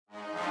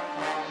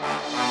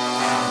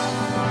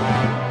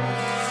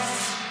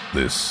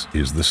This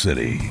is the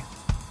city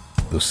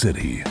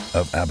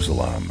of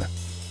Absalom,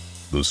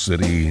 the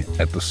city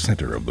at the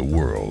center of the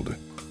world.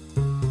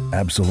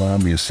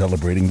 Absalom is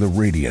celebrating the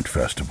Radiant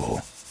Festival,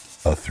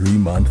 a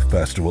 3-month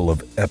festival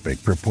of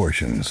epic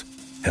proportions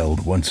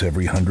held once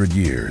every 100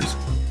 years.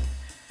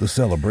 The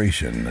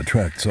celebration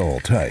attracts all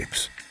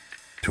types: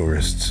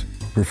 tourists,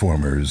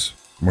 performers,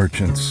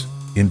 merchants,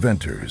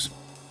 inventors,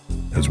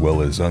 as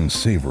well as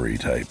unsavory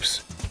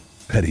types,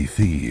 petty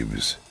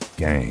thieves,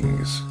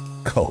 gangs,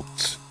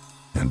 cults,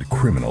 and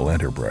criminal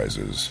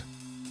enterprises.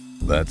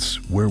 That's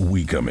where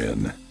we come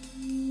in.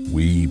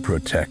 We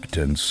protect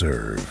and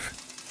serve.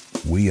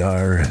 We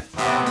are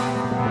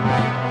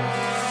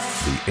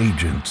the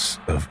Agents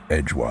of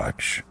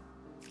Edgewatch.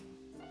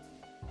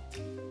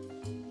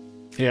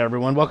 Hey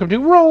everyone, welcome to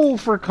Roll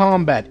for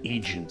Combat,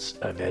 Agents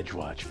of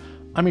Edgewatch.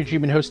 I'm your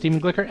human host,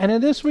 Stephen Glicker, and in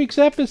this week's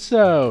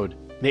episode,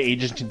 the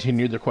agents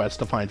continue their quest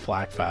to find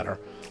Flakfatter,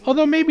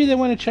 although maybe they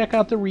want to check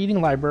out the reading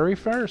library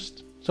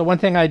first. So one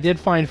thing I did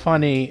find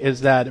funny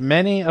is that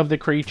many of the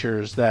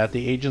creatures that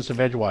the Agents of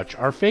Edgewatch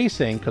are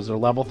facing, because they're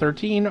level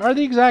 13, are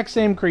the exact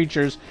same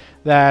creatures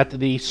that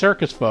the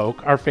circus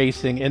folk are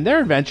facing in their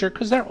adventure,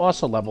 because they're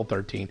also level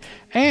 13.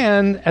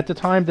 And at the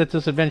time that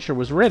this adventure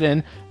was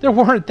written, there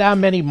weren't that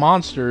many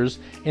monsters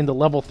in the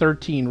level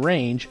 13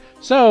 range,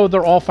 so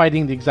they're all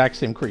fighting the exact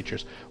same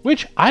creatures,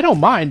 which I don't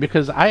mind,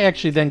 because I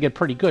actually then get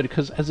pretty good,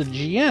 because as a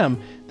GM,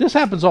 this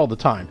happens all the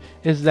time,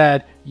 is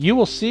that you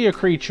will see a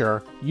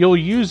creature, you'll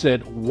use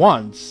it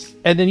once,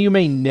 and then you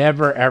may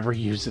never ever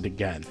use it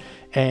again.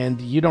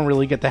 And you don't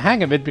really get the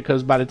hang of it,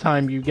 because by the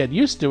time you get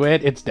used to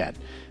it, it's dead.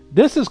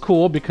 This is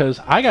cool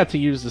because I got to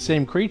use the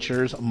same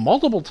creatures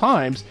multiple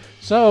times,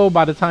 so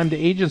by the time the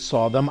agents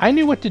saw them, I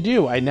knew what to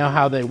do. I know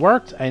how they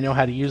worked, I know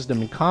how to use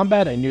them in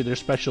combat, I knew their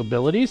special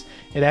abilities.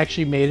 It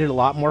actually made it a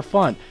lot more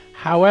fun.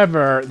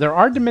 However, there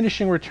are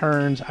diminishing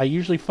returns. I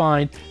usually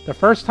find the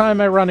first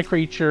time I run a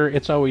creature,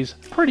 it's always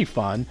pretty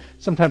fun,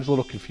 sometimes a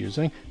little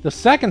confusing. The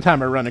second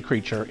time I run a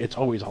creature, it's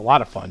always a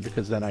lot of fun,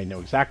 because then I know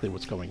exactly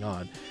what's going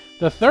on.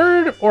 The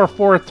third or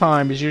fourth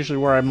time is usually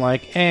where I'm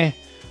like,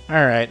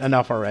 alright,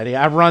 enough already.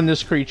 I've run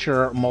this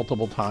creature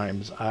multiple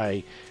times.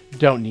 I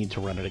don't need to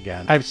run it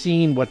again. I've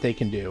seen what they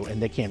can do,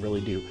 and they can't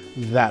really do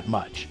that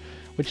much,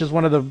 which is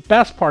one of the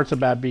best parts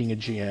about being a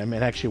GM,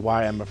 and actually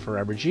why I'm a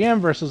forever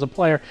GM versus a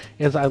player,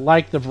 is I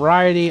like the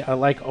variety. I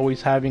like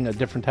always having a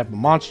different type of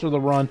monster to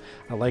run.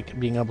 I like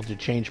being able to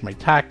change my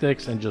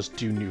tactics and just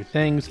do new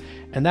things,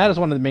 and that is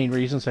one of the main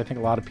reasons I think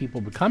a lot of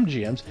people become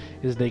GMs,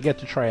 is they get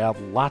to try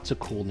out lots of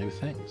cool new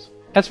things.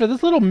 As for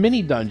this little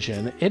mini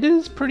dungeon, it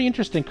is pretty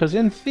interesting, because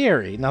in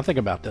theory, now think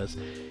about this,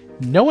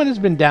 no one has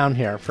been down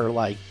here for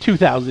like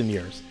 2,000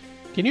 years.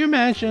 Can you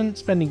imagine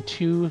spending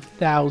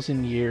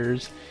 2,000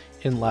 years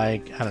in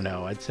like, I don't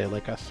know, I'd say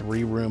like a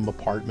 3-room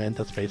apartment?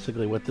 That's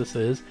basically what this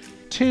is.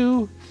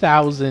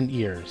 2,000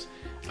 years.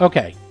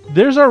 Okay,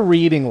 there's a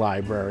reading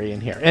library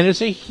in here, and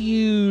it's a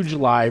huge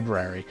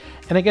library.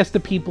 And I guess the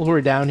people who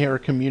are down here are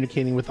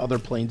communicating with other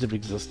planes of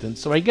existence,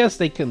 so I guess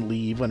they can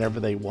leave whenever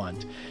they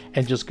want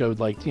and just go,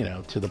 like, you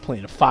know, to the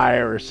plane of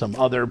fire or some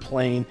other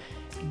plane.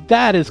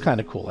 That is kind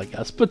of cool, I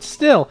guess. But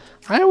still,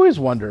 I always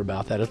wonder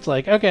about that. It's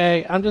like,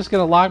 okay, I'm just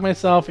going to lock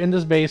myself in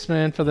this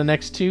basement for the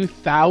next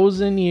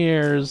 2,000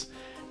 years.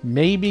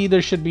 Maybe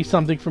there should be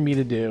something for me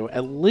to do.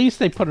 At least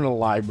they put in a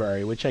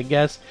library, which I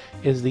guess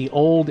is the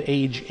old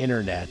age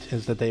internet,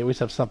 is that they always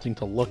have something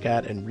to look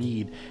at and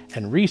read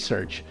and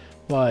research.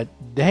 But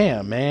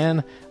damn,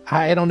 man,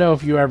 I don't know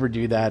if you ever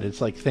do that. It's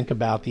like, think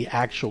about the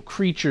actual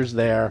creatures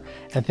there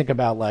and think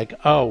about like,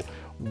 oh,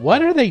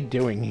 what are they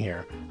doing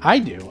here? I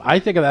do. I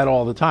think of that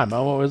all the time.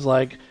 I'm always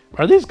like,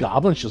 are these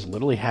goblins just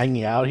literally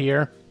hanging out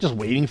here, just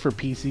waiting for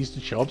PCs to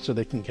show up so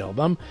they can kill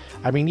them?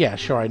 I mean, yeah,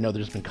 sure, I know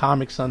there's been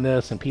comics on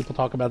this and people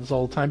talk about this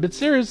all the time, but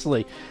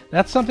seriously,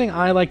 that's something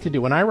I like to do.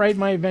 When I write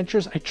my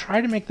adventures, I try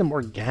to make them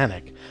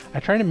organic. I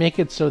try to make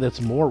it so that's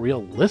more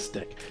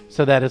realistic,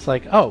 so that it's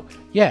like, oh,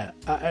 yeah,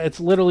 it's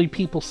literally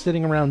people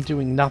sitting around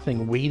doing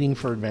nothing, waiting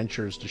for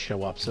adventurers to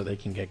show up so they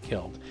can get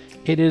killed.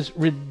 It is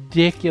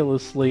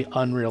ridiculously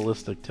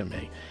unrealistic to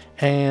me.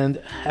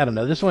 And I don't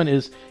know, this one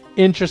is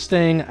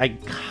interesting,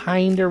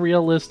 kind of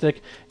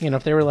realistic. You know,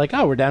 if they were like,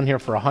 oh, we're down here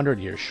for 100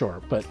 years,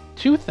 sure. But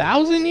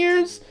 2,000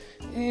 years?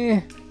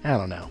 I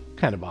don't know.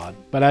 Kind of odd.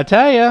 But I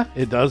tell ya,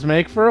 it does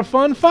make for a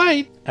fun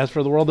fight. As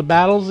for the World of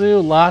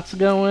Battlezoo, lots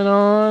going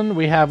on.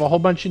 We have a whole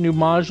bunch of new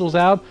modules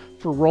out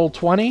for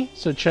Roll20,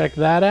 so check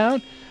that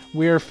out.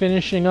 We are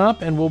finishing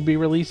up and we'll be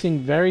releasing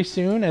very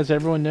soon, as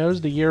everyone knows,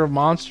 the Year of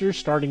Monsters,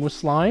 starting with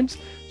slimes.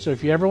 So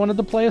if you ever wanted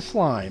to play a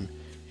slime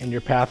in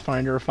your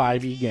Pathfinder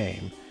 5e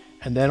game,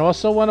 and then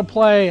also want to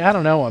play, I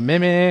don't know, a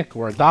mimic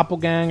or a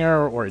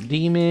doppelganger or a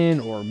demon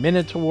or a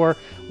minotaur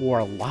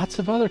or lots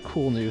of other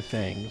cool new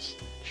things,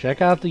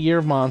 check out the Year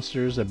of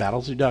Monsters at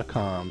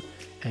battlezoo.com,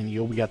 and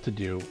you'll get to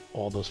do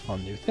all those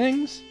fun new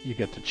things. You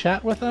get to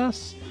chat with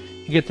us.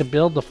 You get to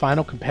build the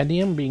final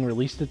compendium being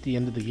released at the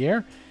end of the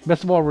year.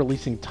 Best of all,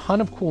 releasing a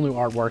ton of cool new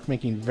artwork,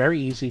 making it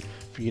very easy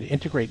for you to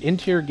integrate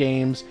into your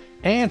games.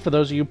 And for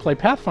those of you who play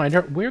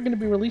Pathfinder, we're going to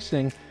be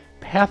releasing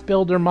Path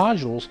Builder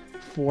modules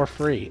for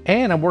free.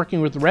 And I'm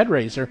working with Red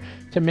Razor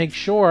to make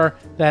sure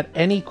that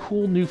any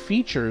cool new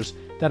features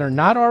that are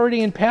not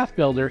already in Path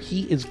Builder,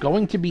 he is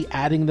going to be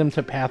adding them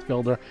to Path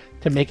Builder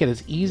to make it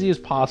as easy as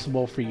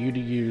possible for you to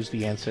use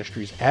the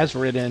Ancestries as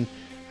written.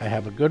 I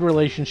have a good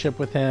relationship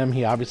with him.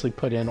 He obviously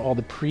put in all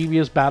the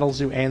previous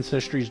Battlezoo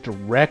Ancestries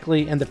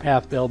directly into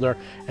Path Builder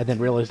and then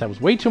realized that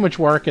was way too much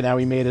work, and now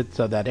he made it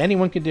so that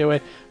anyone could do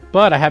it.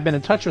 But I have been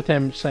in touch with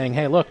him saying,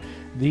 hey, look,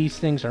 these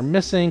things are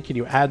missing. Can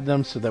you add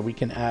them so that we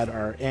can add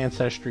our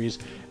Ancestries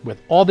with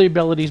all the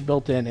abilities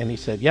built in? And he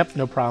said, yep,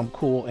 no problem,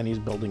 cool, and he's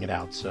building it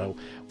out. So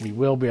we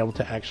will be able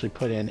to actually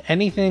put in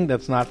anything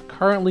that's not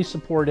currently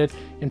supported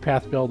in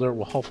Path Builder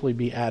will hopefully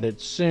be added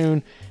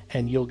soon,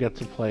 and you'll get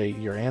to play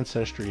your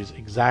Ancestries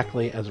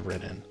exactly as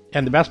written.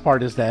 And the best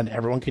part is that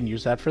everyone can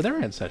use that for their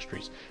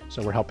Ancestries.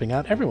 So we're helping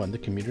out everyone, the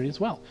community as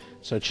well.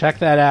 So check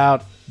that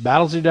out,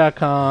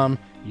 battlezoo.com,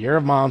 Year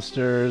of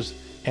Monsters.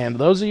 And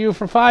those of you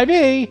for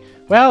 5e,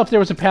 well, if there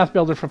was a Path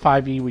Builder for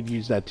 5e, we'd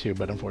use that too,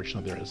 but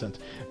unfortunately there isn't.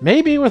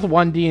 Maybe with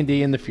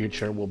 1D&D in the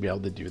future, we'll be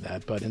able to do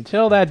that. But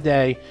until that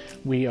day,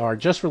 we are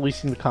just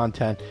releasing the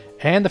content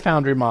and the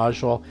Foundry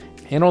module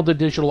and all the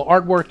digital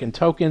artwork and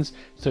tokens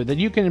so that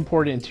you can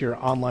import it into your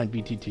online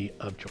BTT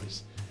of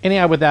choice.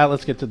 Anyhow, with that,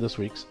 let's get to this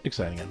week's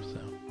exciting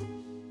episode.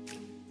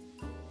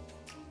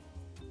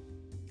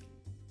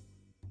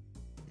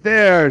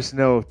 There's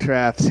no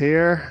traps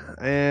here,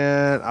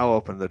 and I'll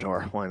open the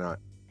door. Why not?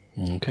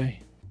 Okay.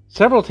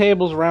 Several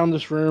tables around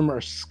this room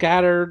are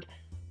scattered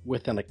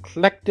with an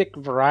eclectic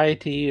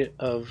variety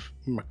of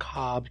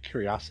macabre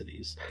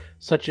curiosities,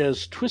 such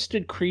as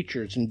twisted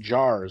creatures in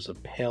jars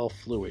of pale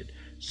fluid,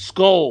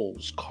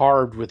 skulls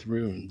carved with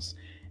runes,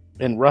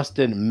 and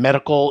rusted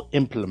medical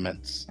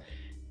implements.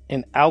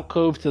 An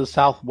alcove to the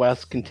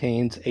southwest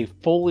contains a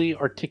fully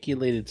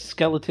articulated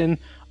skeleton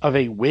of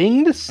a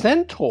winged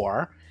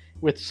centaur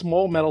with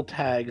small metal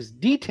tags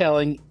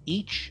detailing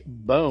each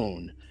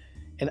bone.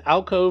 An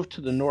alcove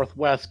to the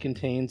northwest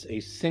contains a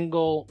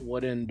single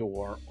wooden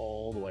door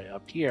all the way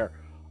up here.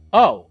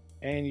 Oh,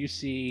 and you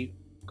see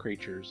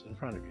creatures in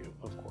front of you,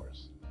 of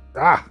course.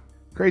 Ah,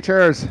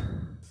 creatures.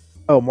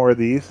 Oh, more of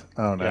these?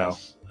 Oh, no.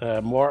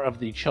 Yes, more of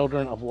the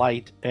Children of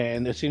Light.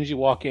 And as soon as you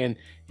walk in,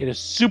 it is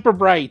super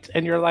bright,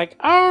 and you're like,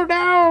 oh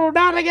no,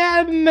 not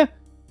again!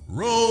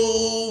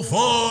 Roll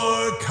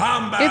for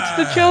combat! It's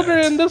the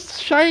children, the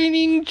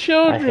shining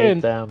children. I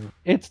hate them.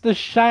 It's the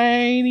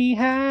shiny,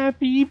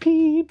 happy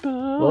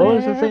people. What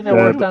was the thing that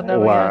worked on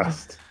them again?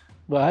 Last.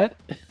 What?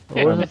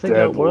 What was the thing Dead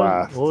that what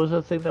last. was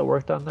the thing that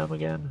worked on them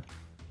again?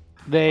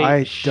 They I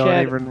don't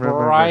shed even remember.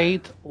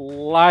 bright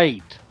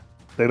light.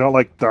 They don't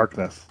like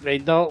darkness. They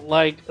don't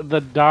like the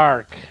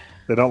dark.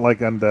 They don't like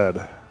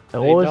undead.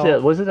 And They what was don't.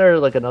 it? Wasn't there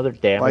like another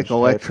damage? Like type that they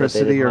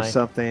electricity didn't or like?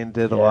 something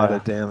did a lot Yeah.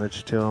 of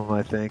damage to him,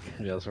 I think.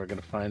 Yes, we're going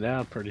to find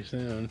out pretty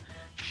soon.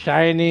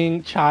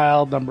 Shining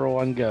child number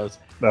 1 goes,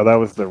 No, that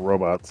was the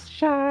robots.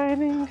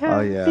 shining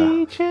happy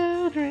yeah.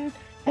 children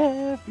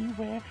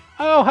everywhere.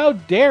 Oh, how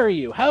dare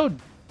you? How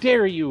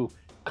dare you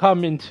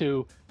come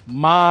into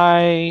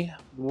my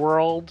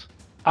world?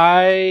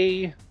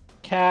 I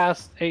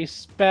cast a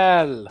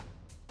spell.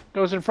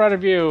 Goes in front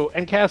of you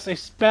and casts a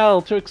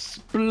spell to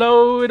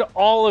explode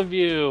all of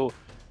you.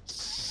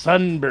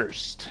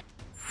 Sunburst.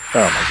 Oh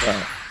my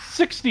god.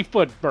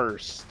 60-foot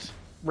burst.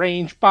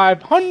 Range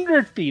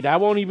 500 feet. I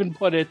won't even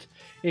put it.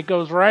 It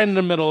goes right in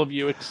the middle of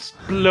you.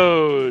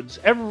 Explodes.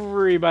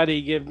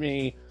 Everybody give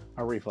me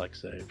a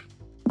reflex save.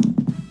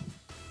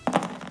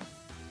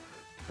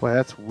 Boy,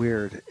 that's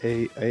weird.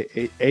 A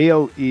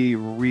AOE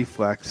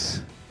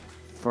reflex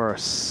for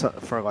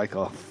like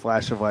a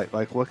flash of light.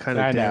 Like what kind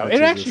of I know. damage It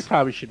is actually this?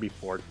 probably should be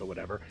 4, but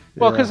whatever.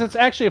 Well, Yeah. because it's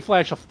actually a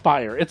flash of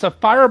fire. It's a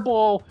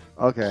fireball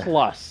Okay,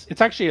 plus. It's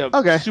actually a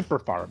Okay. super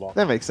fireball.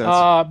 that makes sense.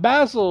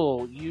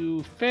 Basil,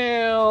 you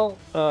fail.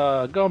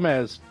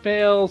 Gomez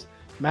fails.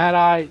 Mad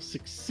Eye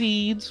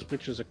succeeds,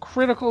 which is a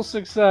critical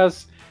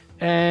success.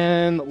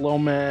 And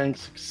Lomang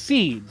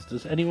succeeds.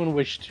 Does anyone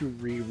wish to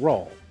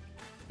re-roll?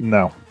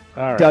 No.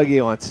 All right.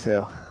 Dougie wants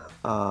to.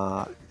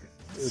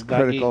 It's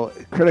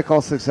Dougie.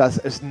 critical success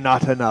is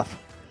not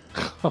enough.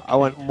 I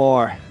want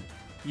more.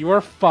 You are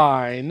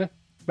fine.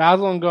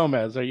 Basil and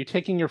Gomez, are you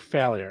taking your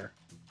failure?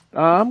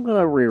 I'm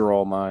gonna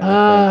re-roll mine.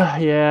 I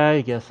think. Yeah,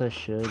 I guess I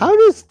should. How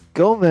does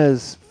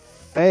Gomez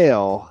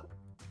fail,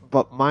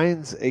 but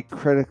mine's a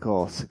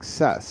critical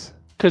success?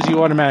 Because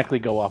you automatically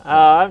go up.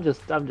 I'm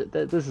just.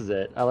 This is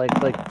it. I like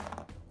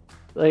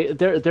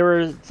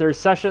there's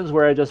sessions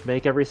where I just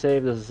make every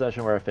save. There's a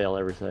session where I fail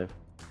every save.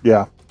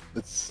 Yeah.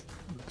 It's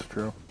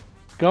true.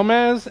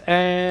 Gomez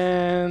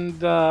and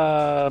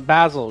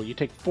Basil, you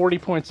take 40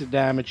 points of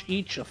damage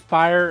each of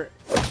fire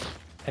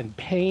and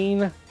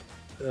pain.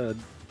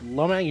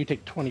 Lomang, you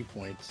take 20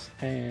 points.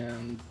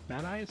 And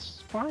Mad Eye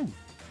is fine.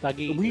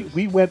 Dougie,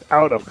 We went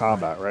out of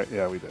combat, right?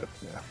 Yeah, we did.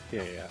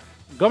 Yeah. yeah.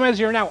 Gomez,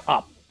 you're now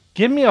up.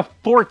 Give me a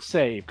fort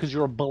save because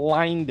you're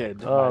blinded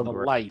by Oh, the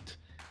Lord. light.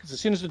 Because as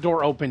soon as the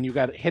door opened, you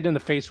got hit in the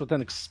face with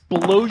an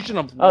explosion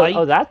of light.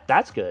 Oh,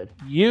 that's good.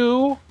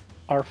 You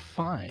are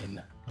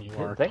fine. You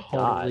are Thank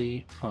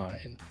totally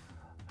fine.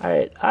 All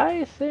right,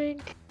 I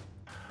think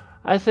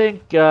I'm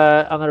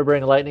gonna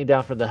bring lightning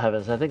down from the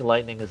heavens. I think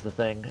lightning is the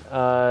thing.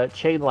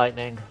 Chain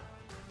lightning.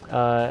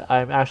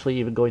 I'm actually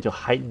even going to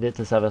heighten it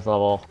to 7th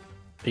level.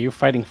 Are you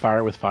fighting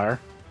fire with fire?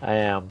 I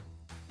am.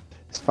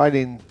 It's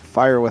fighting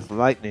fire with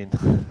lightning.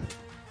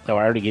 Oh,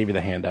 I already gave you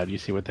the handout. You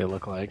see what they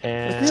look like.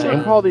 And I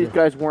recall these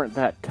guys weren't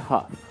that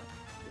tough.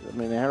 I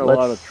mean, they had a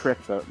lot of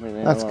tricks. They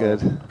had That's a lot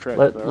good. of tricks.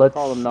 Let's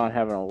recall them not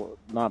having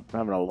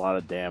a lot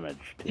of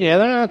damage. Yeah,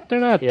 they're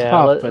not yeah,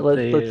 tough, but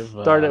let's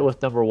start it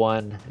with number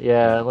 1.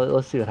 Yeah,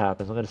 let's see what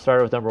happens. I'm going to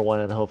start it with number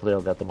 1, and hopefully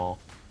I'll get them all.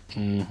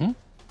 Mm-hmm.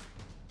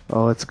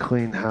 Oh, it's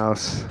clean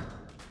house.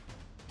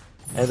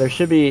 And there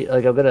should be,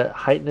 I'm going to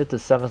heighten it to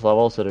 7th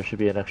level, so there should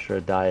be an extra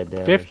die of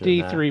damage.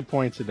 53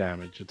 points of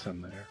damage. It's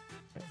in there.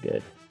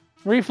 Good.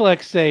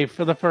 Reflex save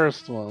for the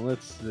first one.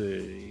 Let's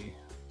see.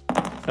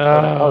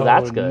 Oh,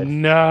 that's good.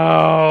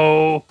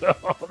 No.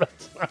 Oh,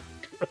 that's not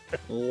good.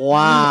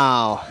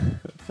 Wow.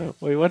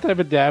 Wait, what type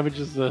of damage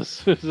is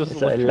this? Is this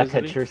It's electricity?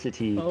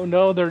 electricity. Oh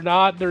no, they're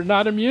not. They're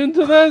not immune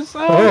to this.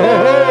 Oh,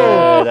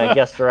 Good, I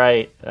guessed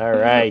right. All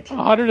right.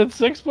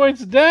 106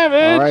 points of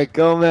damage. All right,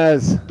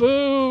 Gomez.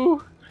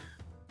 Boo.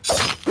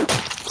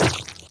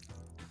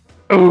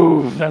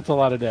 Ooh, that's a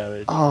lot of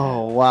damage.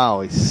 Oh,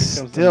 wow. He's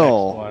comes the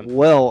still next one.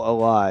 well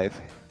alive.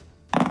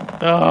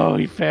 Oh,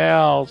 he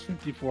fails.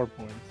 54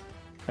 points.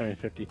 I mean,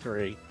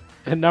 53.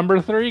 And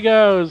number 3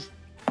 goes.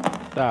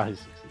 Ah, he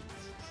succeeds.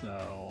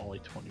 So, only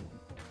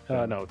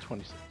 21. No,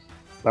 26.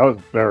 That was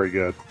very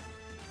good.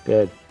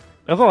 Good.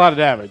 That's a lot of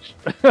damage.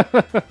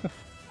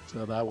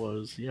 So that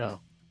was, yeah.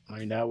 I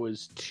mean, that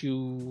was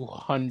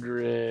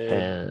 200.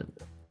 And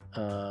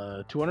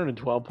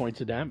 212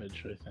 points of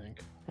damage, I think.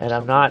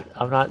 I'm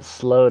not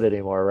slowed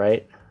anymore,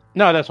 right?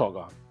 No, that's all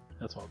gone.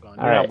 That's all gone.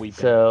 All You're not right. weeping.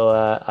 So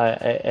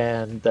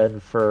and then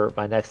for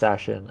my next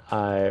action,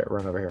 I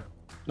run over here.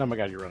 Oh my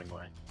god, you're running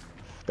away.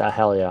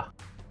 Hell yeah.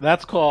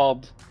 That's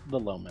called the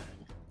Lomang.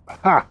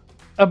 Ha!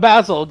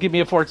 Basil, give me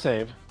a fort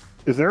save.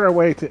 Is there a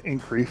way to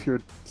increase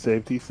your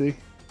save DC?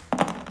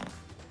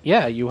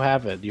 Yeah, you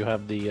have it. You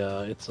have the,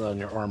 it's on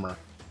your armor.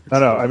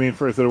 No. I mean,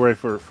 is there a way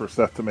for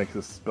Seth to make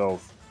his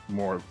spells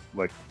more,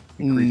 like,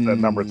 increase that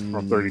number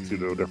from 32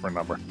 to a different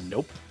number?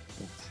 Nope.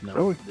 No.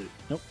 Really?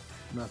 Nope.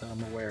 Not that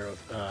I'm aware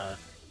of.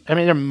 I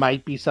mean, there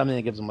might be something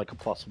that gives them like a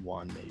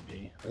 +1,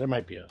 maybe.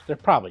 There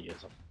probably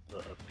is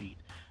a feat.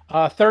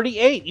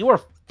 38. You are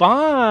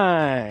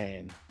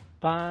fine.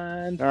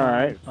 Fine. All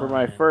right. For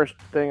my first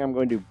thing, I'm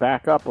going to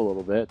back up a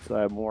little bit so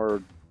I have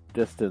more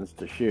distance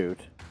to shoot.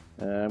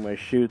 I'm going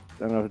to shoot.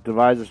 I'm going to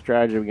devise a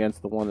strategy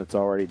against the one that's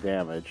already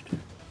damaged,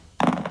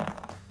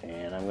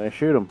 and I'm going to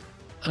shoot him.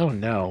 Oh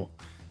no.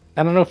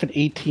 I don't know if an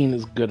 18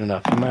 is good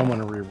enough. You might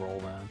want to re-roll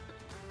that.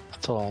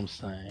 That's all I'm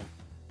saying.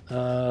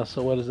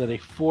 So what is it? A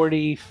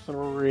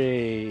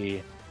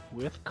 43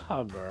 with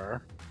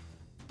cover.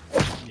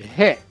 You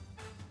hit.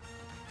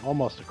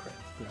 Almost a crit.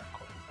 Not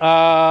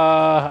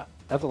quite.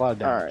 That's a lot of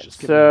damage. All right. Just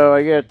give So me-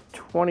 I get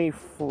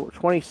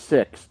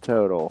 26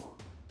 total.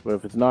 But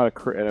if it's not a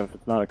crit, that's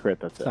It's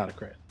it. not a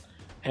crit.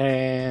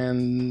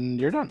 And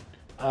you're done.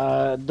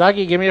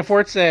 Dougie, give me a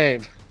fort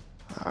save.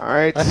 All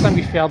right. Last time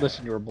you failed this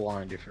and you were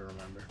blind, if you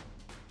remember.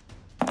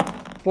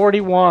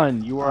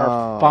 41. You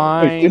are Oh.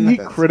 fine. Wait, didn't he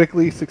That's-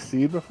 critically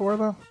succeed before,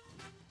 though?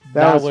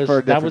 That was for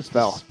a different that was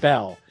spell. The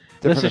spell.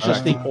 Different This is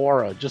just the effect.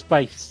 aura. Just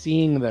by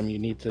seeing them, you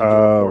need to do a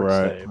Oh, fort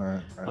right. save.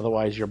 right.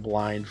 Otherwise, you're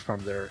blind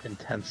from their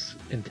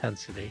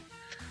intensity.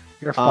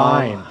 You're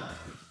fine.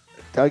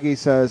 Dougie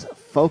says,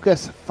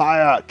 focus,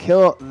 fire,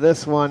 kill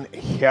this one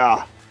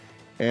here.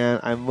 And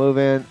I'm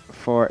moving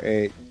for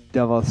a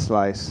double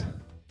slice.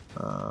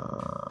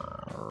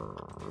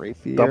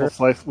 Rapier. Double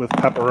slice with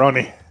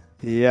pepperoni.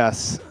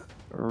 Yes.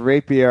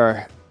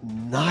 Rapier.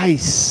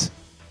 Nice.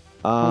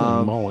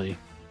 Holy moly.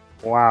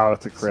 Wow,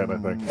 that's a crit, I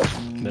think.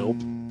 Nope.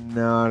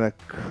 Not a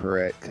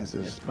crit because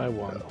there's By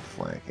one. no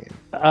flanking.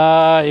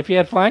 If you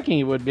had flanking,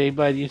 you would be,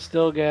 but you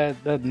still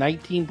get the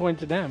 19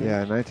 points of damage.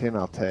 Yeah, 19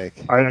 I'll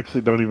take. I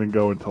actually don't even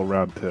go until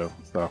round 2,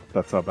 so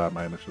that's how bad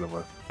my initiative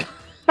was.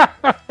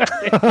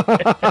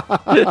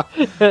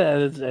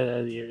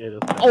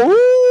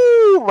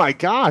 Oh my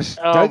gosh.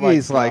 Oh my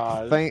Dougie's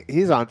God. like,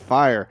 he's on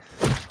fire.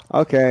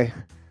 Okay.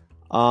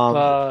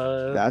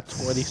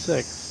 That's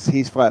 26.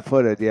 He's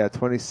flat-footed. Yeah,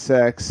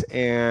 26.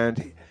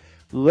 And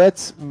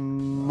let's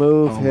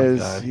move Oh my his.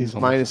 God, He's he's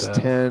almost minus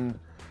dead.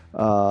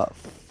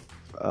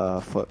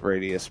 10 foot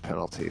radius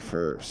penalty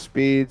for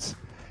speeds.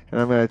 And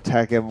I'm going to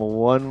attack him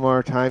one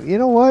more time. You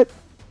know what?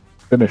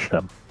 Finish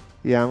him.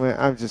 Yeah,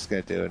 I'm just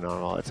going to do a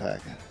normal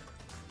attack.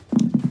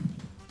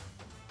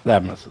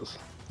 That misses.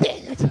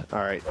 Dang it. All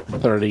right.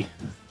 30.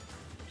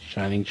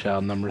 Shining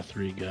Child number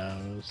 3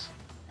 goes.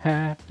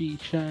 Happy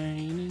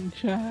Shining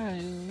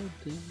Child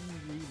everywhere.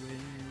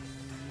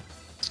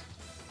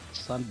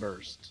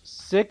 Sunburst.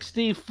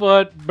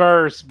 60-foot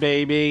burst,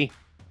 baby.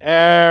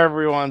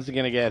 Everyone's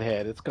going to get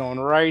hit. It's going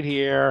right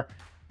here.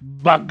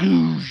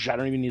 Bagoosh. I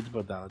don't even need to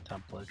put down a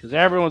template because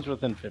everyone's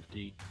within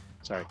 50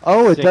 Sorry.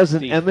 Oh, it doesn't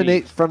 60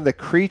 emanate feet. from the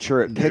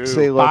creature. It picks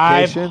a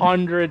location.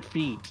 500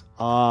 feet.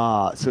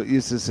 Ah, so it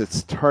uses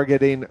its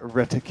targeting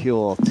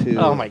reticule to.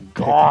 Oh my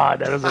god,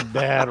 that is a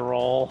bad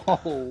roll. Oh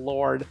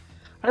lord.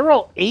 I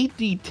rolled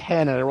 8d10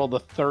 and I rolled a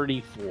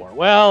 34.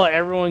 Well,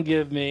 everyone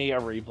give me a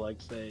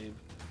reflex save.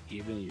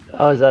 Even you.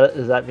 Oh, is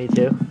that me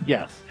too?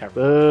 Yes.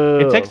 Everyone. Boo.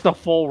 It takes the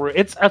full.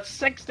 It's a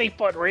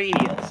 60-foot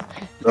radius.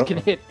 Oh. It can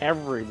hit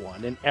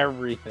everyone and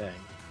everything,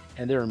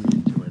 and they're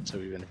immune to it. So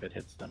even if it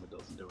hits them, it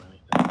doesn't do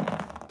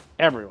anything.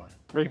 Everyone,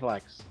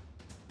 reflex.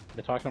 Am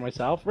I talking to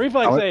myself?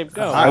 Reflex save.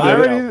 Go.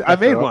 I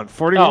made one.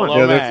 41. Oh,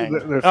 Yeah, Lomang.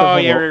 there's Oh,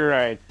 something yeah, lo- you're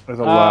right. There's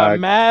a lag.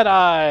 Mad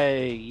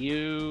Eye,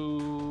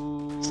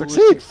 you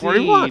Succeed,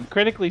 41.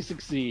 Critically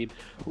succeed.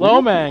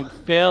 Lomang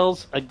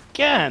fails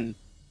again.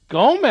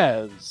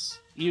 Gomez,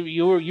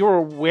 you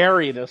were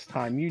wary this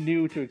time. You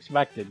knew to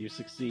expect it. You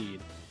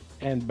succeed.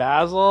 And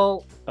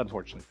Basil,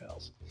 unfortunately,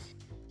 fails.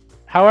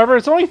 However,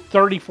 it's only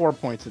 34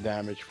 points of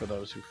damage for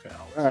those who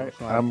fail. All right.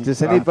 So it's not-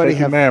 Does anybody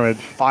taking have damage?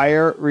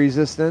 fire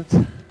resistance?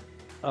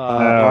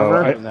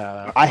 armor? I-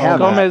 No. I have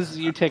Gomez,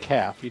 you take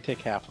half. You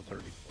take half of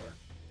 34.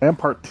 I am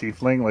part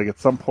tiefling. Like at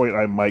some point,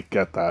 I might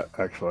get that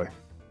actually.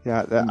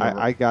 Yeah,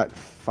 I got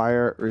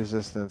fire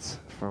resistance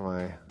for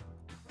my.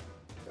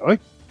 Really?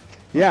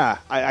 Yeah,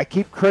 I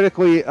keep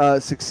critically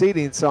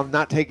succeeding, so I'm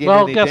not taking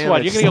Well, any guess damage.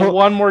 what? You're gonna get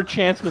one more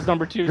chance because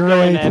number 2's Great.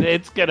 going, and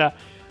it's gonna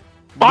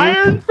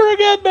Iron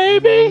Frigate,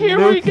 baby. Here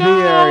we Nuke the go.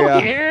 area.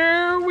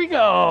 Here we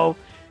go,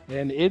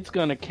 and it's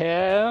gonna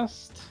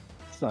cast.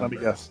 Let me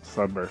Sunburst. guess.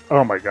 Sunburst.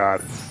 Oh my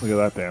god! Look at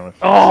that damage.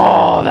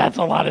 Oh, that's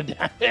a lot of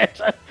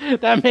damage.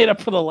 That made up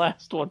for the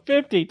last one.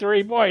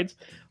 53 points.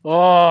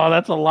 Oh,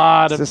 that's a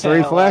lot Is of. this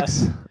talent.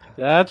 reflex?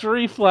 That's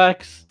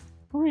reflex.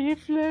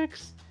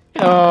 Reflex.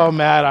 Oh,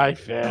 Matt, I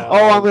failed.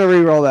 Oh, I'm gonna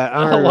re-roll that.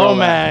 I'm gonna re-roll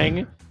that.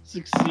 Lomang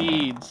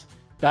succeeds.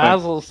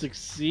 Basil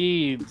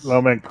succeeds.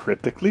 Lomang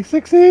critically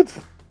succeeds?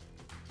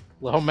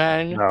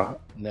 Lomang. No.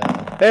 No.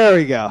 There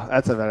we go.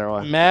 That's a better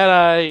one. Mad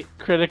Eye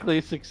critically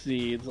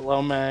succeeds.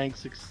 Lomang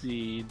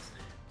succeeds.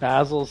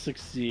 Basil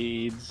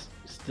succeeds.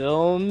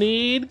 Still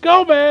need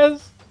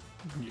Gomez.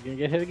 You're gonna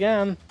get hit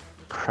again.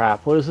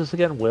 Crap. What is this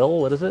again? Will?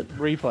 What is it?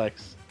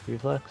 Reflex.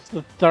 Reflex?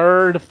 The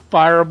third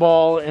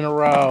fireball in a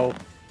row.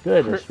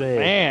 Goodness me.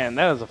 Man,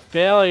 that is a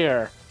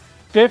failure.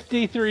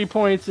 53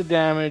 points of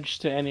damage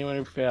to anyone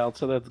who failed.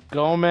 So that's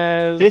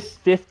Gomez.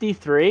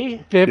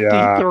 53?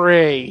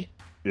 53.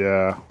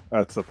 Yeah,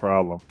 that's the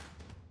problem.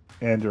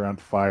 And you're on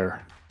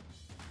fire.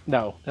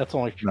 No, that's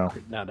only No.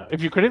 no.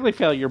 If you critically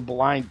fail, you're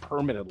blind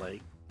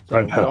permanently. So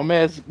I know.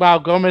 Gomez. Wow,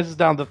 Gomez is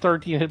down to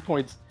 13 hit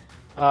points.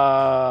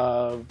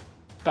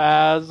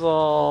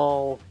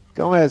 Basil.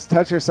 Gomez,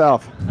 touch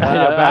yourself.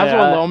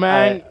 Basil and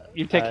Lomang,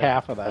 you take I-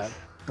 half of that.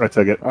 I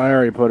took it. I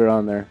already put it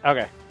on there.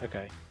 Okay.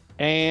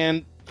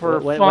 And for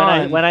when,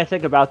 fun, when I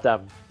think about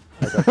them.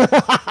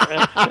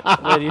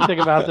 when you think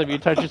about them, you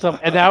touch yourself,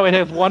 and now it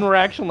has one more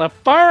action left.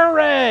 Fire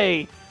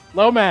ray,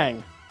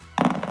 Lomang.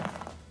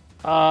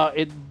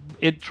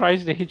 It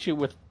tries to hit you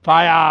with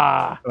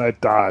fire. And I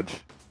dodge.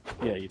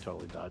 Yeah, you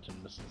totally dodge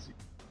and misses.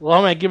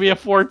 Lomang, give me a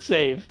fort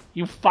save.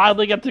 You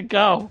finally get to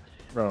go.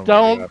 Oh my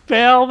Don't God.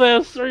 fail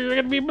this, or you're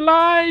gonna be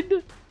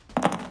blind.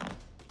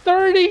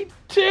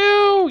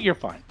 32. You're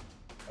fine.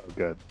 Oh,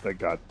 good. Thank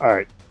God. All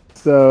right.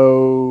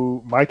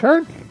 So my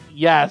turn.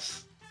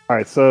 Yes. All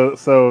right. So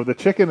the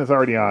chicken is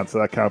already on, so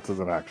that counts as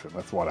an action.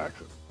 That's one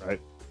action, right?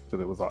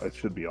 Because it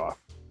should be off.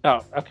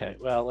 Oh, okay.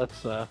 Well,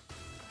 let's.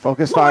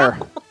 Focus fire.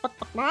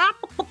 There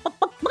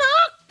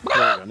we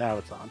go. Now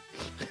it's on.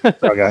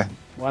 Okay.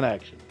 One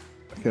action.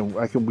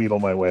 I can wheedle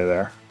my way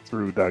there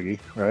through Dougie,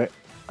 right?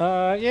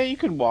 Yeah, you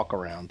can walk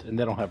around, and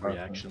they don't have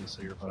reactions,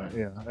 so you're fine.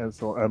 Yeah. And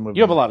so I'm.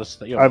 You have a lot of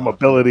stuff. I have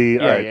mobility.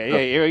 Yeah, All right.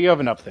 yeah. You have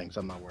enough things.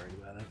 I'm not worried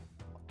about it.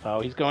 Oh,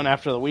 he's going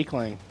after the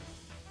weakling.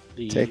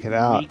 The Take it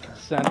out. weak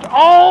center.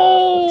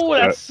 Oh,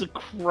 That's that's a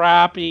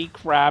crappy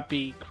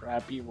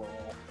roll.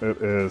 It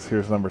is.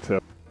 Here's number 2.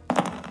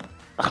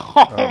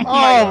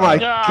 Oh my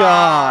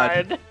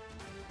God.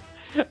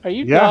 Are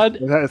you Yeah, done?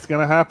 it's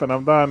gonna happen.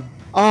 I'm done.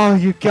 Oh,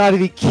 you gotta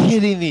be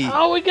kidding me.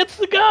 Oh, he gets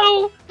to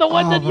go. The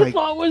one Oh that you my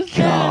thought was dead.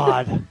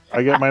 God.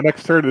 I get my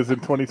next turn is in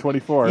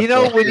 2024. You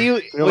know, so- when you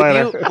See you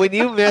later. when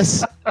you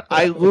miss,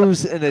 I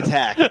lose an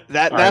attack.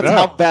 That's know.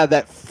 how bad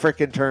that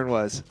frickin' turn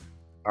was.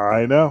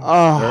 I know.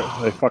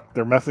 Oh.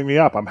 They're messing me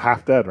up. I'm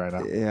half dead right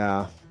now.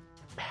 Yeah.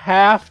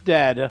 Half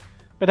dead,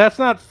 but that's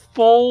not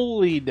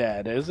fully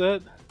dead, is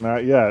it?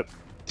 Not yet.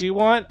 Do you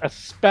want a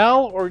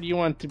spell or do you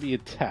want to be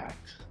attacked?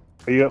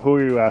 Who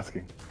are you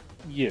asking?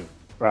 You.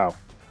 Wow.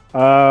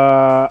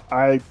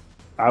 I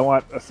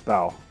want a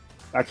spell.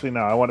 Actually,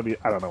 no. I want to be.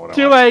 I don't know what I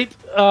Too want.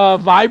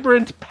 late.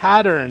 Vibrant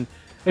pattern.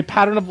 A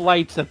pattern of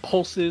lights that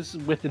pulses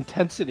with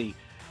intensity.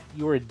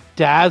 You are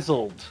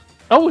dazzled.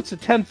 Oh, it's a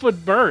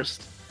 10-foot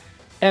burst.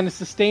 And it's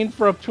sustained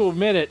for up to a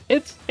minute.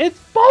 It's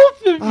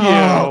both of you.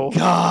 Oh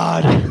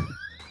God.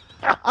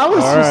 I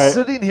was All just right.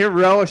 sitting here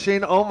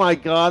relishing. Oh my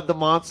God, the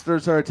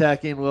monsters are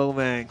attacking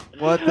Lomang.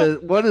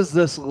 What is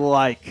this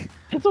like?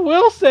 It's a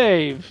will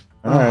save.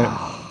 All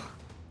right.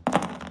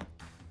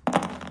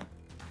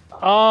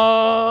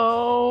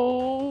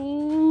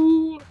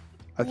 Oh,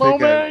 I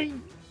think Lomang,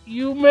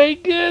 you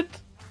make it.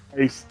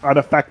 Ace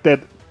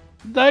unaffected.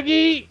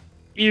 Dougie,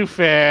 you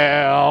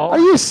fail. Are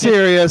you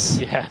serious?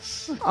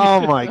 Yes.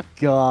 Oh my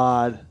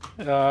god.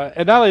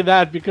 And not only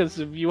that, because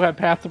if you have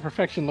Path to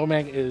Perfection,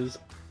 Lomang is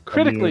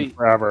critically. Immune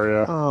forever.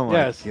 Yeah. Oh my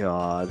Yes.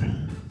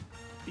 god.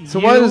 So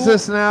what is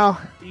this now?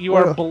 You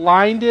are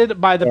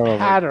blinded by the Oh my-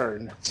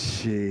 pattern.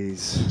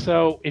 Jeez.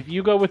 So if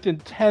you go within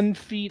 10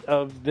 feet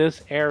of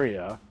this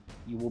area,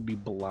 you will be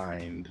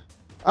blind.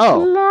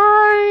 Oh,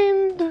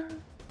 Blind.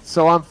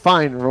 so I'm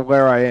fine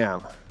where I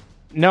am.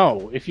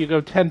 No, if you go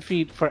 10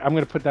 feet for, I'm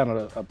going to put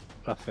down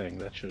a thing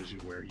that shows you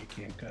where you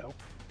can't go.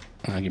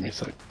 Give me a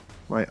sec.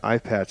 My eye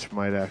patch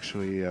might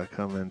actually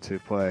come into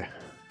play.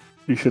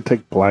 You should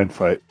take blind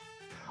fight.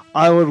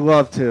 I would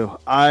love to.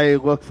 I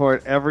look for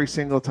it every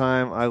single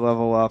time I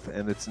level up,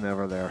 and it's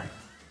never there.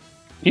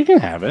 You can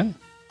have it.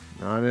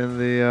 Not in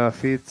the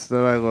feats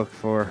that I look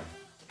for.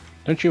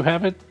 Don't you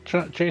have it,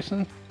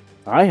 Jason?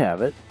 I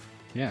have it.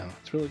 Yeah,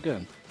 it's really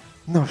good.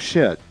 No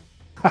shit.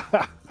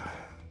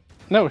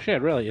 No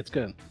shit, really, it's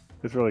good.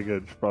 It's really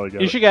good. You should probably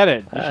get You it. should get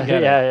it. You should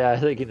get it. Yeah, I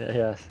think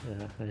yes.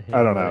 Yeah,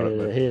 I don't have it,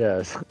 but- He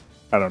does.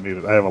 I don't need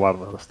it. I have a lot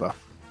of other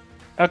stuff.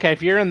 Okay,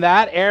 if you're in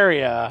that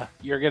area,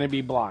 you're going to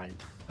be blind.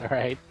 All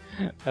right?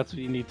 That's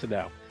what you need to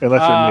know.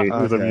 Unless you're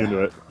me, who's okay. immune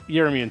to it.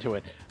 You're immune to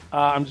it.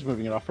 I'm just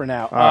moving it off for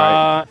now. All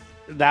right.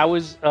 That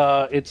was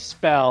its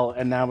spell,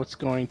 and now it's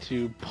going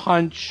to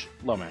punch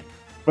Lomang.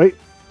 Wait,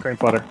 crane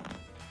flutter.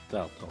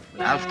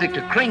 I'll stick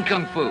to crane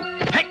kung fu.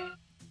 Hey!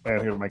 And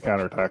here's my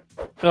counterattack.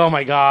 Oh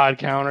my god,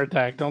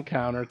 counterattack. Don't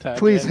counterattack.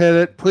 Please it. hit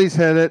it. Please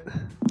hit it.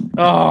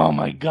 Oh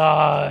my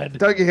god.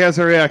 Dougie has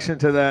a reaction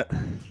to that.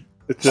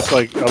 It's just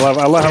like I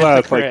love how It's a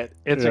it's like crit.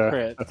 It's a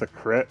crit. That's a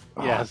crit.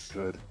 Oh, Yes.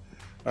 good.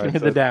 Give me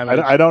the damage.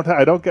 I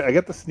don't get. I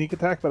get the sneak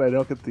attack, but I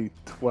don't get the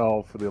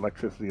 12 for the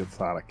electricity and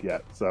sonic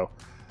yet. So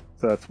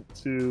that's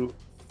 2,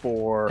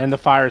 4. And the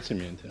fire it's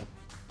immune to.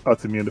 Oh,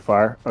 it's immune to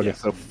fire. Okay,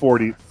 Yes. so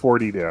 40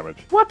 damage.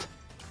 What?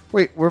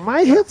 Wait, were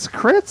my hits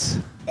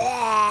crits?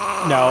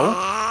 No.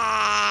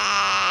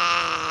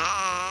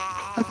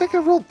 I think I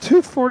rolled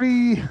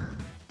 240.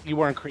 You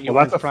weren't. You Well,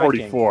 weren't that's a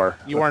flanking. 44.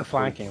 You That's weren't a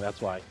 40. flanking.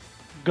 That's why.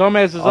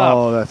 Gomez is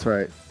Oh, up. that's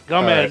right.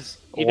 Gomez,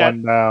 you got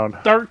One down.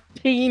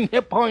 13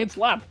 hit points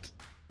left.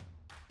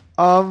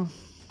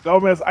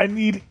 Gomez, I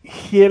need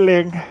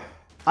healing.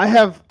 I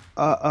have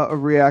a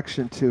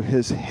reaction to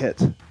his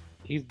hit.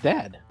 He's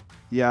dead.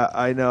 Yeah,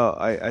 I know.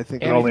 I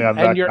think. And, only on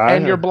that guy,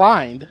 and or- you're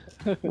blind.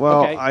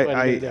 Well, Okay, what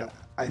are you gonna do?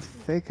 I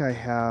think I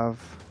have.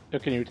 So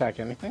can you attack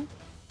anything?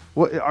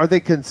 What are they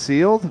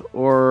concealed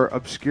or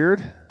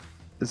obscured?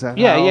 Is that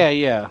Yeah, how?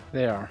 yeah,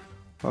 they are.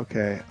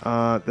 Okay.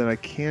 Then I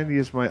can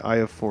use my Eye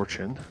of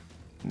Fortune.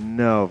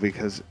 No,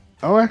 because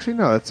actually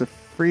no, it's a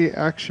free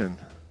action.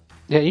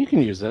 Yeah, you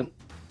can use it.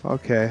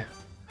 Okay.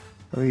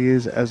 Let me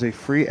use as a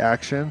free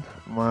action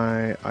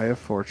my Eye of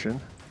Fortune.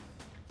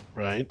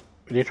 Right.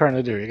 What are you trying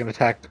to do? You're going to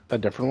attack a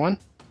different one?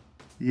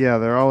 Yeah,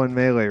 they're all in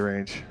melee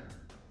range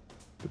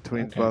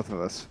between Okay. both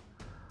of us.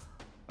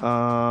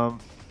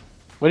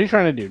 What are you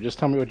trying to do? Just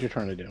tell me what you're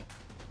trying to do.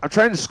 I'm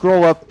trying to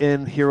scroll up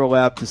in Hero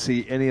Lab to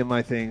see any of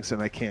my things,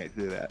 and I can't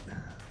do that.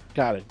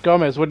 Got it.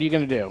 Gomez, what are you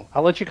going to do?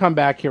 I'll let you come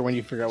back here when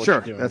you figure out what Sure,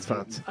 you're doing. that's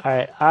fine.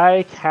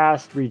 I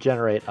cast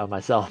Regenerate on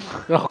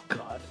myself. Oh,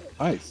 God.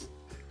 Nice.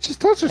 Just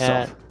touch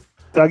yourself.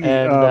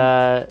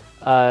 Dougie,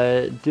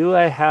 And do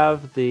I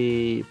have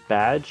the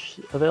badge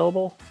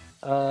available?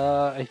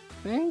 I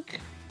think...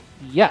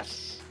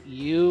 Yes.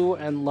 You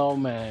and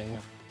Lomang,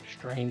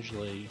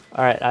 strangely.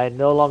 All right, I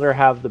no longer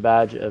have the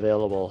badge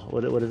available.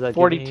 What does that give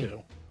 42.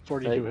 me?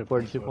 42 hit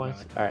 42 points.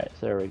 points? All right,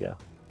 so there we go.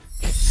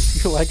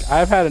 You're like,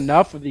 I've had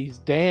enough of these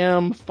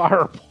damn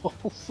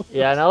fireballs.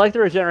 Yeah, and I like the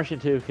regeneration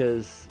too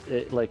because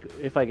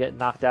if I get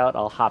knocked out,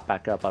 I'll hop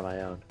back up on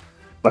my own.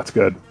 that's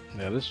good.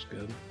 Yeah, this is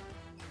good.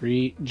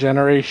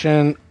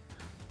 Regeneration.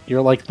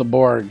 You're like the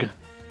Borg.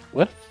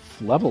 What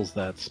level's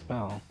that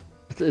spell?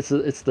 It's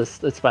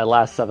my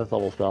last 7th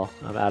level spell.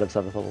 I'm out of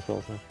 7th level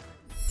spells now.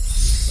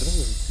 What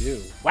does it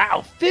do?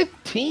 Wow,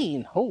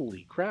 15!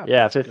 Holy crap.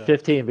 Yeah, that's good.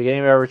 15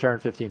 beginning of every turn,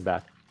 15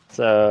 back.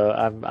 So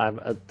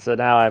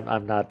now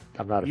I'm not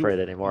afraid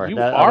anymore. you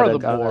Now are I'm the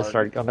gonna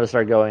Borg. I'm gonna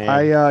start going in.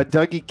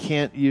 Dougie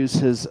can't use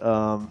his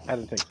I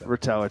didn't think so.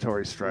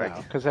 retaliatory strike.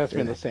 Because that's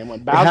been the same one.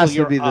 It Basil, has to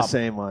you're be the up.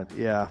 same one.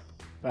 Yeah.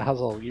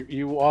 Basil,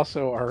 you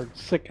also are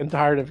sick and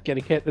tired of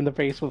getting hit in the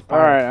face with All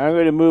fire. right, I'm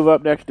going to move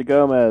up next to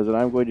Gomez, and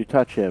I'm going to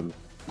touch him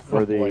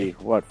for Oh, boy.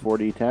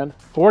 4d10?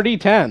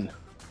 4d10.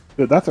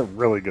 Dude, that's a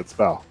really good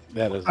spell.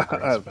 That is a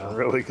great That's spell.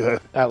 really good.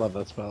 I love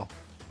that spell.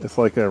 It's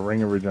like a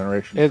ring of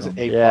regeneration. It's from-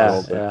 A+.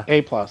 Yeah, yeah.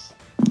 A+.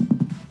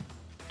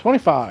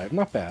 25.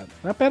 Not bad.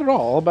 Not bad at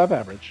all. Above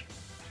average.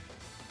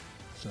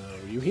 So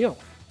you heal.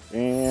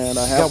 And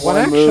I got have one one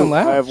action move.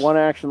 left. I have one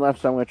action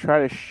left, so I'm going to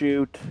try to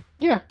shoot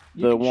Yeah.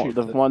 You the can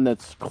shoot one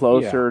that's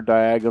closer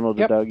diagonal to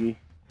Yep. Dougie.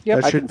 Yep.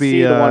 That I should can be,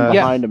 see the one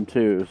Yeah. behind him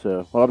too.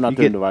 So, well, I'm not You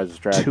doing get Device's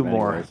strategy 2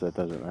 more. anyway, so it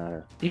doesn't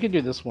matter. You can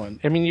do this one.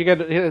 I mean,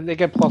 they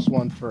get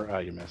 +1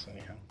 for. You miss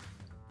anyhow.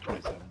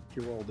 27.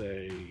 You rolled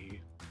a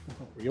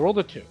You rolled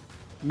a 2.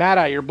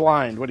 Mad-Eye, you're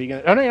blind. What are you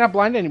going to... Oh, no, you're not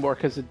blind anymore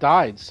because it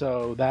died,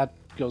 so that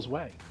goes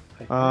away.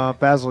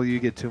 Basil, you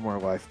get 2 more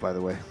life, by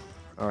the way.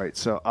 All right,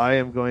 so I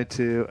am going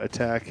to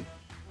attack...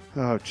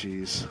 Oh,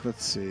 jeez.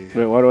 Let's see.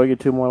 Wait, why do I get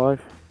 2 more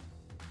life?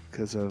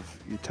 Because of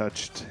you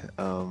touched...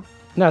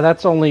 No,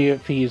 that's only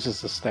if he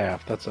uses the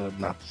staff. That's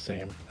not the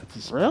same.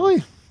 That's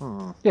Really?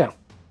 Yeah,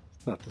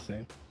 not the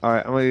same. All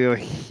right, I'm going to go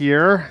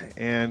here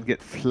and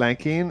get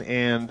flanking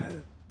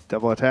and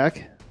double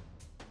attack.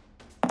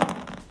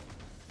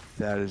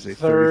 That is a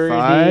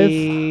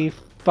 35.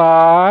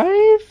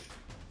 35?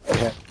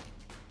 Okay.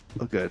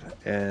 Oh, good.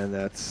 And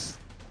that's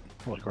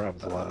Holy crap,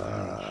 that's a lot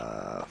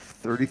of damage.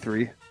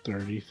 33.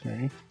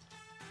 33.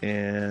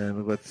 And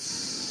who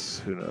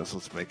knows,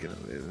 let's make it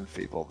an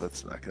enfeeble.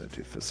 That's not going to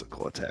do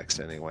physical attacks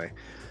anyway.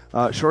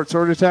 Short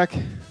sword attack.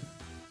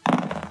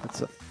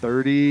 That's a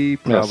 30,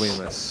 probably a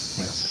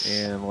miss.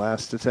 And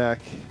last attack.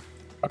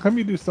 How come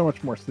you do so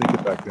much more sneak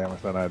attack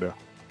damage than I do?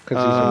 Because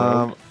he's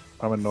a rogue.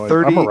 I'm annoyed.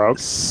 I'm a rogue.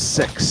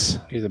 36.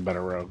 He's a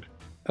better rogue.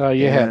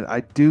 And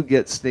I do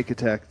get sneak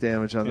attack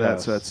damage on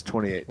that, so that's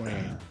 28.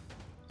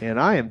 And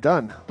I am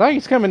done.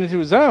 He's coming into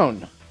his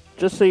own.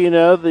 Just so you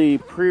know, the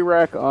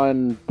prereq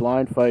on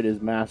blind fight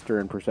is master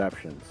and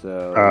perception.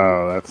 So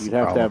that's you'd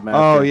have to have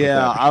master. Oh and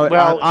yeah,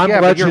 perception. I'm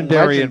but you're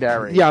legendary.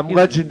 legendary. Yeah, I'm He's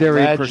legendary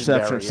in legendary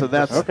perception. in So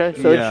that's okay.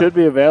 So it should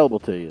be available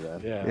to you then.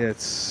 Yeah.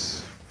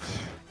 It's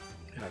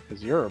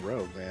Because you're a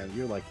rogue, man.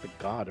 You're like the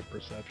god of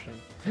perception.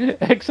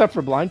 Except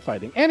for blind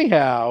fighting.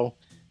 Anyhow,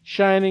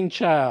 Shining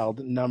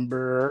Child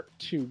number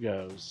 2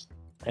 goes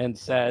and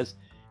says,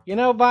 you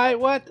know,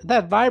 what?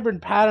 That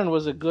vibrant pattern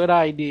was a good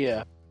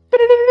idea.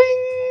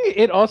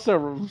 It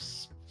also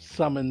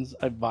summons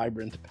a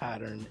vibrant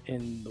pattern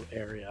in the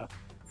area.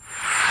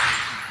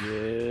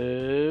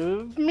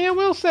 Give me a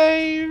will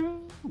save,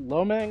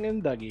 Lomang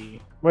and Dougie.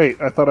 Wait,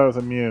 I thought I was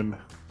immune.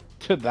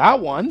 To that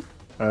one.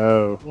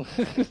 Oh.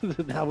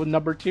 How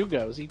number 2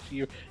 goes.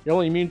 You're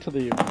only immune to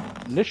the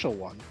initial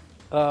one.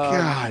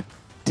 God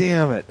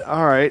damn it!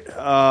 All right,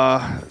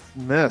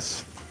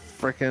 miss.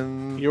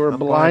 Frickin'. You were I'm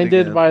blind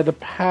blinded again. by the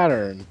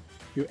pattern.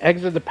 You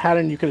exit the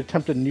pattern. You could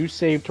attempt a new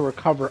save to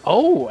recover.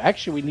 Oh,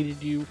 actually, we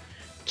needed you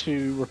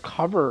to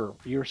recover.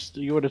 You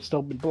would have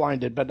still been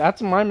blinded, but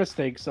that's my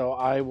mistake. So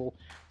I will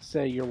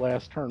say your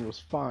last turn was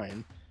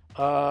fine.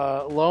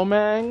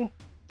 Lomang,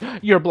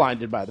 you're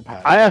blinded by the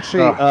pattern. I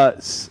actually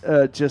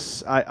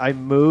I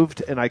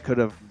moved and I could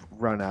have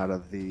run out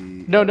of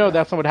the. No,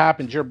 that's not what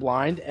happens. You're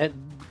blind, and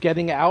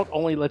getting out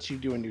only lets you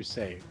do a new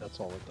save.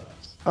 That's all it does.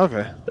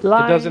 Okay.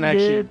 Blinded doesn't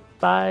actually-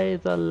 by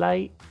the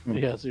light.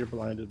 Yes, you're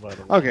blinded by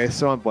the light. Okay,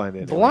 so I'm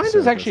blinded. anyway, Blind so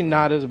is it actually doesn't-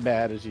 not as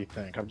bad as you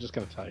think. I'm just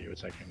going to tell you,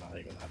 it's actually not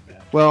even that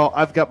bad. Well,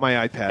 I've got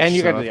my eye patch. And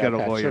you so got the I've got eye a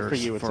patch, lawyer so for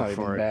you it's not even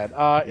for it. bad.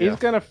 Yeah. He's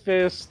going to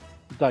fist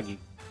Dougie.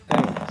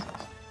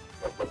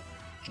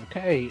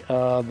 Okay,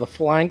 the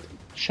flanked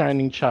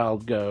Shining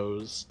Child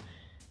goes,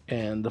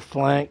 and the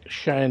flanked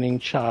Shining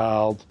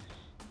Child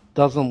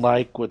doesn't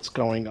like what's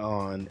going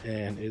on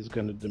and is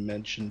going to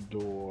Dimension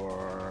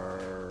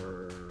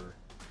Door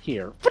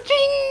here.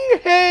 Fa-ching!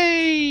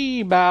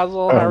 Hey,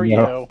 Basil, how are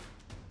you?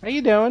 How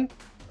you doing?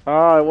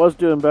 I was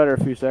doing better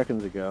a few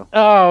seconds ago.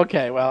 Oh,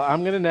 okay. Well,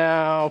 I'm going to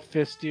now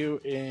fist you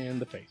in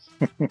the face.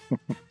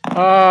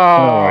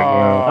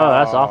 Oh,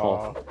 that's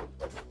awful.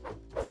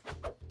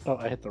 Oh,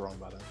 I hit the wrong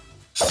button.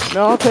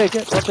 No, I'll take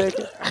it. I'll take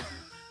it.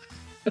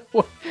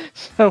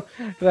 So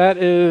that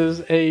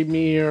is a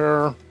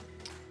mere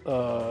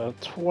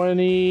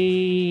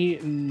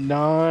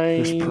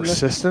 29. There's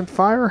persistent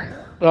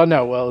fire. Oh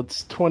no, well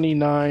it's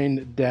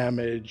 29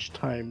 damage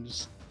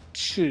times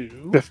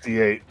 2.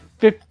 58.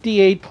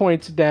 58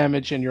 points of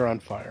damage, and you're on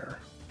fire.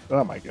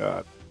 Oh my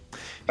god.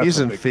 He's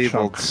a big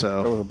enfeebled, chunk.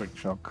 so- That was a big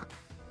chunk.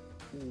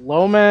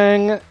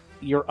 Lomang,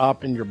 you're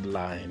up and you're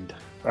blind.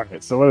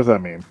 Alright, so what does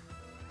that mean?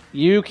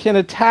 You can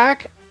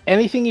attack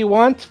anything you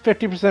want,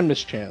 50%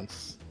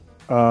 mischance.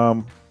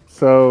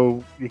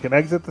 So you can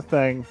exit the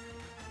thing,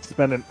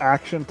 spend an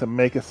action to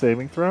make a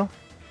saving throw?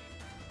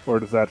 Or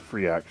does that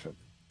free action?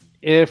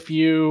 If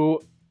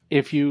you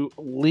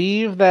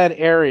leave that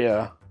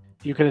area,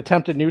 you can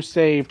attempt a new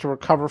save to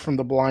recover from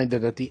the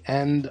blinded at the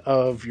end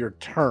of your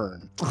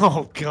turn.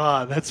 Oh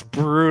god, that's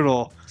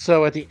brutal.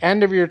 So at the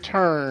end of your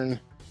turn,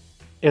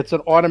 it's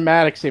an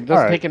automatic save. It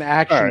doesn't Alright, take an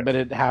action, alright. but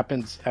it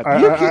happens at I-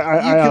 the You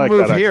can like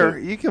move that, here.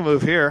 actually. You can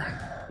move here.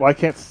 Well, I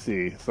can't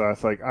see, so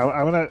it's like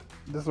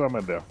this is what I'm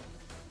gonna do.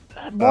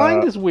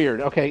 Blind is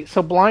weird. Okay,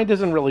 so blind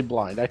isn't really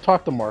blind. I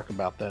talked to Mark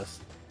about this.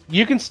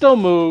 You can still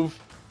move.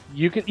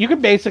 You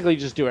can basically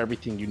just do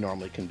everything you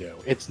normally can do.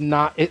 It's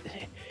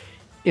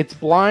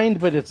blind,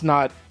 but it's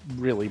not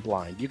really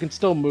blind. You can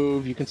still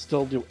move. You can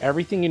still do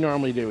everything you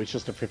normally do. It's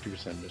just a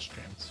 50%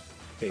 mischance,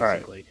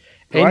 basically.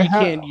 Do And I you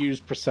have- can't use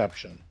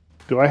perception.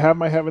 Do I have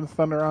my Heaven's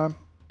Thunder on?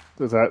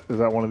 Is that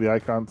one of the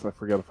icons? I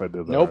forget if I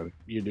did that Nope, already.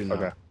 you do not.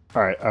 Okay.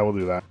 Alright, I will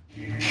do that.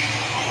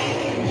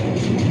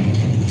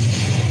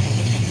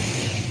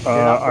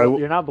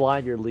 You're not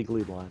blind. You're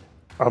legally blind.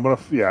 I'm gonna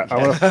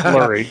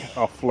flurry.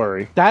 I'll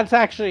flurry. That's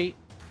actually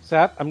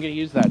Seth, I'm going to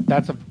use that.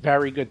 That's a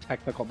very good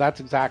technical. That's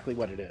exactly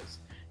what it is.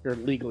 You're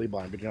legally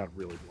blind, but you're not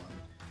really blind.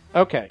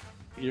 Okay,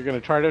 you're going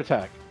to try to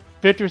attack.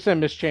 50%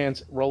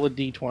 mischance, roll a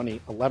d20,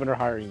 11 or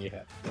higher, and you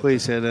hit.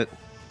 Please hit it.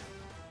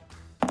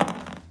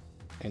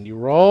 And you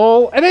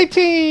roll an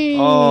 18!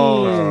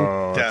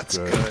 Oh, that's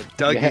good. good.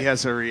 Dougie Yeah.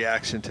 has a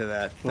reaction to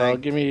that. Well,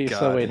 Thank give me... God.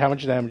 So wait, how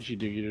much damage you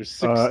do? You do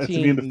 16... It's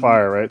immune to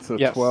fire, right? So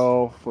Yes.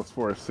 12 plus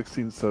 4 is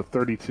 16, so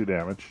 32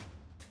 damage.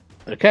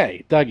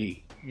 Okay,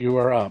 Dougie, you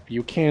are up.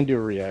 You can do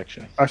a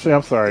reaction. Actually,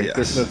 I'm sorry. Yes.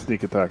 There's no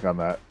sneak attack on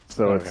that.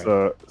 So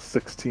Okay. it's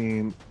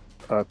 16.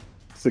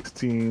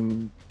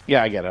 16.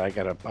 Yeah, I get it.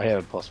 I had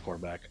a +4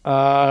 back.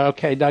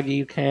 Okay, Dougie,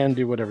 you can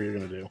do whatever you're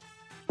going to do.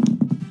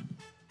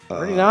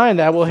 39,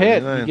 that will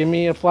hit. 39. You give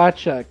me a flat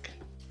check.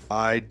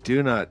 I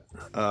do not.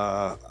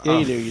 Yeah,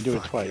 you do. You do it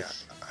fuck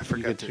twice. yeah. I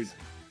forgot to. You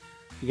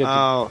get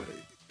Oh,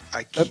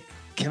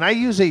 can I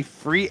use a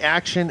free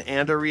action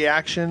and a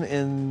reaction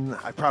in?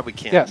 I probably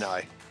can't. Yes. No,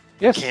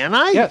 yes. Can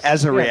I? Yes.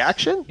 As a Yes.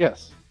 reaction?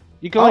 Yes.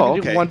 You can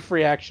only do okay. one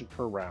free action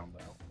per round,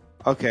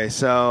 though. Okay,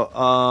 so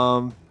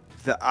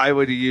I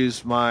would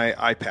use my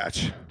eye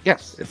patch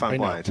Yes. if I'm I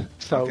know. blind.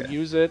 So Okay.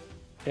 use it,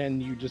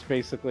 and you just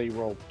basically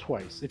roll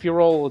twice. If you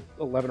roll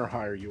 11 or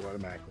higher, you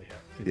automatically hit.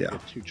 And Yeah.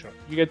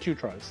 You get two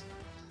tries.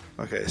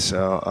 Okay,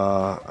 so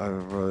I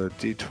roll a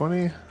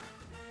d20.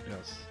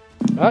 Yes.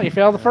 Well, you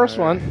failed the first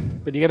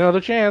one, but you get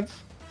another chance.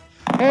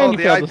 And Oh, you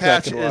the failed eye the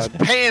patch second is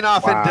one. paying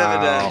off in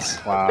dividends.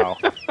 Wow.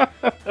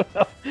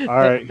 All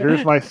right,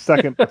 here's my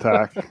second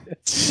attack.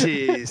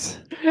 Jeez.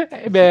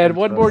 Hey, man,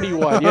 what more do you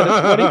want? You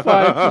had a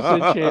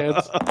 25%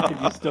 chance,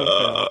 and you still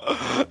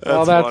failed.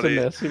 Well, that's funny.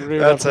 a miss. You don't even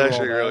That's have to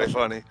actually roll really that.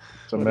 funny.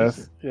 It's a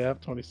miss. Yeah,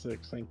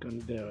 26 ain't gonna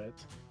do it.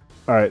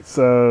 All right,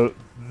 so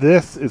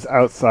this is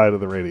outside of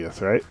the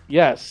radius, right?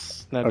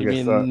 Yes. Now give Okay,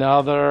 me so-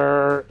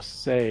 another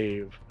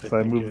save. So I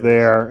think move it is.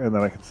 there, and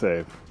then I can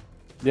save.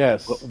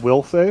 Yes.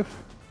 Will save?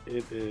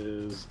 It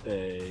is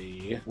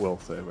a Will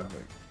save, I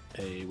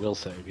think. will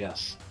save.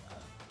 Yes.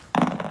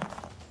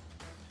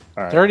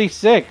 All right.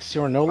 36.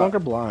 You are no longer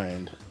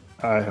blind.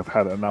 I have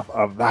had enough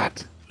of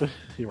that.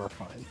 You are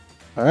fine.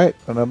 All right,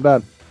 and I'm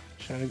done.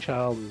 Shining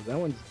Child. That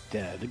one's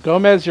dead.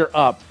 Gomez, you're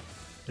up.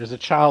 There's a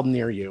child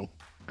near you.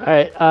 All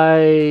right,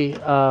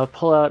 I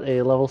pull out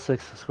a level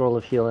 6 scroll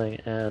of healing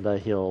and I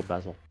heal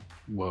Basil.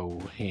 Whoa,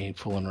 he ain't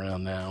fooling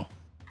around now.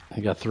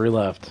 He got 3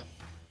 left.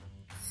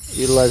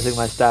 Utilizing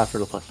my staff for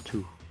the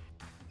 +2.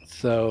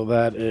 So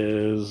that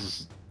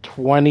is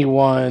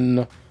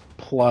 21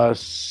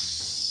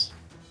 plus.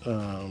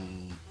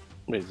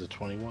 Wait, is it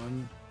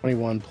 21?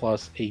 21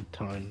 plus 8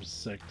 times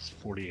 6,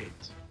 48.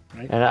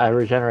 Right? And I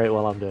regenerate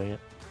while I'm doing it.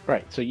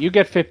 Right. So you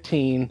get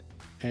 15,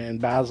 and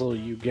Basil,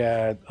 you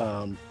get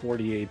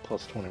 48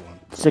 plus 21.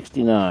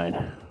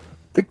 69.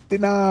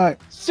 69.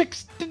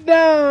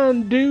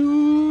 69,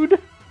 dude!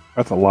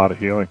 That's a lot of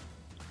healing.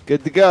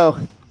 Good to go.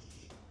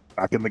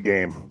 Back in the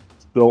game.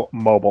 Still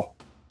mobile.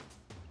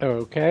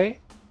 Okay.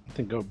 I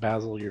think go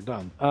Basil, you're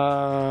done.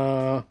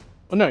 Oh,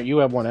 no, you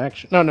have one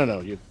action. No,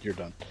 you're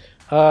done.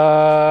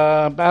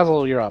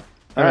 Basil, you're up.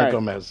 All right,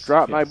 Gomez.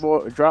 drop Yes.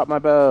 drop my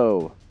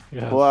bow.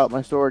 Yes. Pull out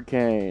my sword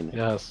cane.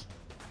 Yes.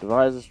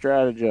 Devise a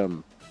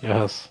stratagem.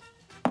 Yes.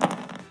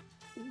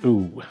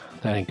 Ooh,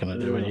 that ain't gonna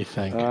do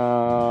anything.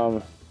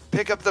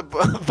 Pick up the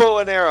bow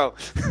and arrow.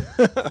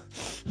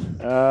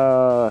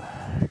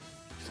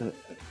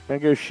 Gonna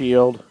go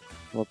shield.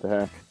 What the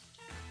heck?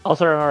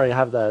 Also, remember, you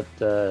have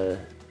that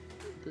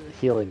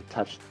healing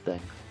touch thing.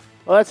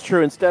 Well, that's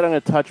true. Instead, I'm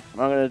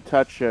gonna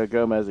touch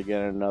Gomez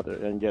again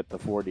and get the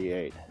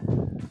 48.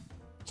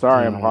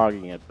 Sorry, I'm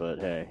hogging it, but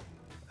hey.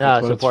 No,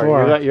 That's it's what it's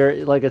important. for.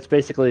 You're like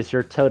it's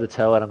your toe to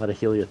toe, and I'm gonna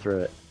heal you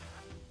through it.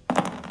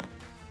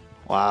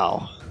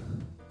 Wow.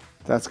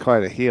 That's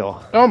quite a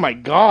heal. Oh my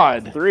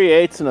god! 3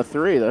 8s and a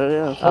 3. Though,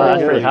 yeah, Oh, that's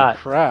Holy pretty hot.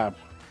 crap.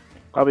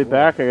 I'll be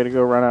back. I gotta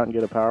go run out and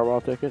get a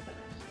Powerball ticket.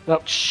 Oh,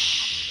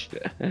 shh.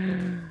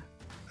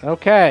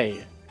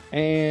 Okay.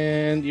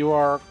 And you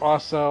are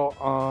also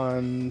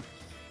on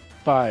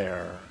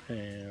fire.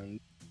 And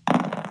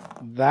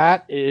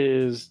that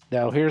is...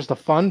 Now, here's the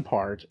fun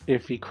part.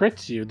 If he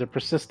crits you, the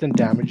persistent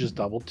damage is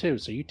doubled too.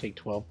 So you take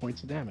 12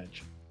 points of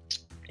damage.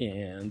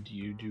 And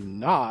you do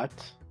not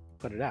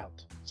put it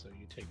out. So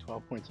you take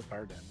 12 points of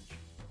fire damage.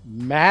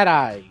 Mad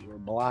Eye, you're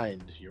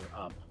blind. You're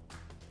up.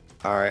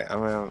 All right, I'm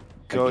going to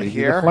go I gave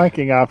you the here.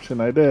 flanking option,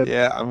 I did.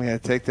 Yeah, I'm going to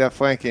take that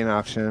flanking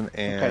option.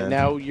 And Okay,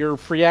 now your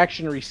free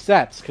action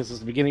resets because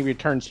it's the beginning of your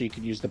turn, so you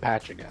can use the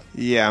patch again.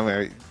 Yeah, I'm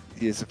going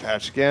to use the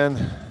patch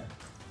again.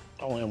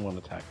 Only on one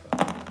attack,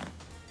 though.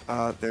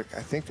 I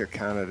think they're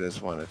counted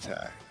as one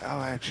attack. Oh,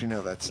 actually,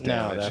 no, that's No,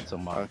 damage. that's a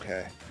monk.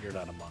 Okay. You're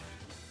not a monk.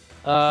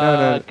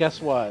 No.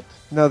 Guess what?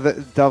 No, the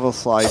double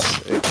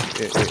slice,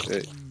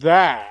 it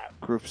That.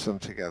 groups them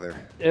together.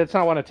 It's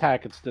not one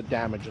attack, it's the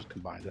damage is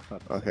combined. That's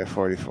not Okay,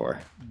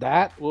 44.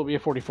 That will be a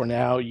 44.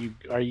 Now, are you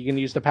going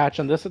to use the patch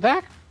on this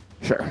attack?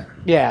 Sure.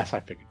 Yes, I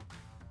figured.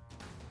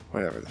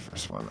 Whatever the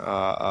first one.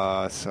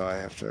 So I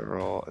have to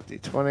roll a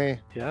d20.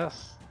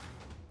 Yes.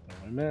 No,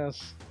 I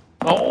miss.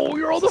 Oh,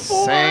 you rolled a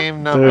 4. Same Are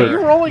number. you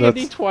rolling a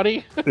That's-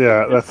 d20?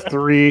 Yeah, that's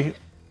 3.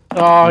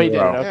 Oh, he did.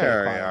 Wow. Okay, There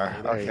we fine. are.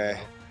 There you Okay. go.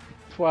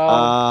 12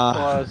 Uh,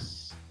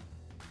 plus.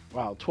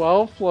 Wow,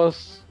 12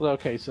 plus.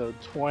 Okay, so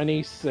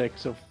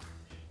 26. So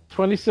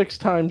 26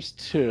 times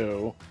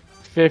 2,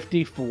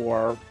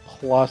 54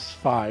 plus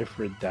 5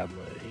 for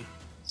deadly.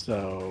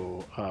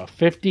 So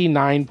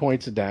 59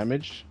 points of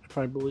damage, if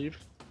I believe.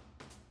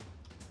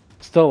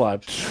 Still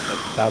alive.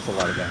 That's a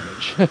lot of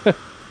damage.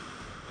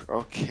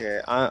 Okay.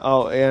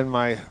 and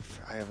I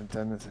haven't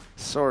done this.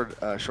 Sword,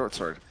 short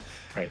sword.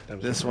 Right. That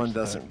was This the one first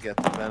doesn't get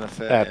the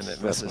benefit, That's- and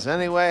it that's misses fine.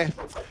 anyway.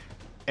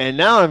 And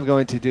now I'm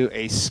going to do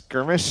a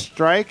skirmish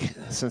strike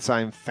since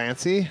I'm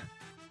fancy.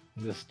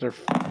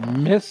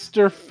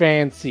 Mr.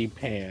 Fancy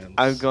Pants.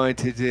 I'm going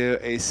to do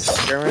a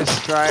skirmish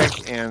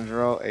strike and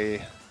roll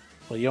a.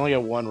 Well, you only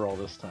get one roll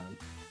this time.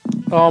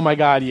 Oh my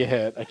god, you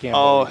hit. I can't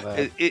Oh,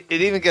 believe it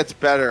even gets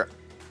better.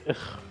 that.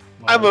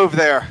 I Wow. move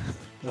there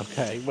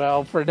Okay,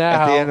 well, for at the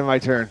end now, of my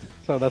turn.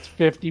 so that's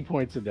 50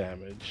 points of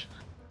damage.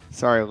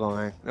 Sorry,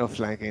 Lomang. No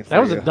flanking. That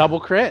was a double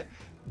crit.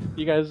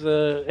 You guys,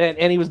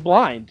 and he was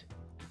blind.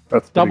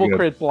 That's pretty Double good.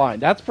 crit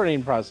blind. That's pretty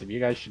impressive. You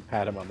guys should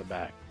pat him on the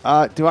back.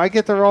 Do I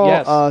get the roll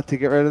Yes. to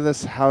get rid of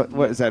this? How?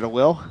 What is that? A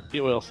will?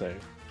 You will save.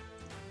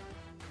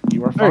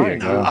 You are There you fine.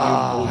 go.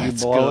 Oh, you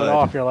that's blow good. it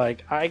off. You're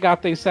like, I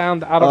got the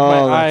sound out of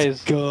Oh, my that's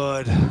eyes.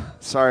 good.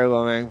 Sorry,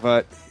 Lomang,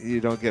 but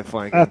you don't get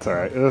flanking. That's all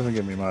right. It doesn't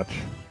give me much.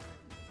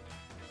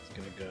 It's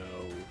gonna go.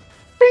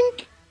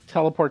 Bink!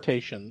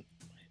 Teleportation.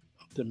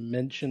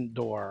 Dimension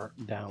door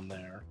down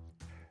there.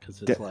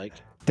 Because it's Yeah. like.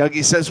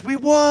 Dougie says, "We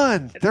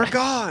won. They're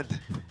gone.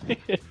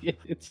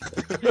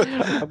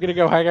 I'm gonna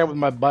go hang out with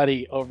my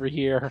buddy over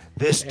here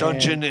This And-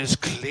 dungeon is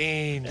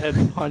clean."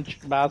 and punch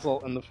Basil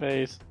in the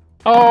face.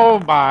 Oh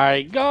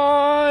my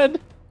god!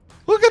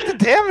 Look at the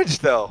damage,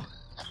 though.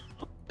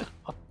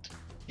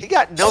 He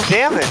got no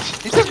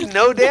damage. He took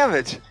no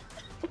damage.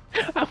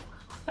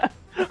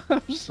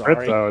 I'm Crit,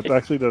 sorry. though. It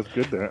actually does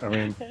good there. I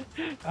mean,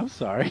 I'm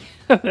sorry.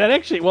 That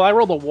actually, well, I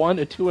rolled a 1,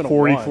 a 2, and a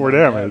 44 1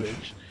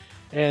 damage.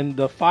 And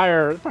the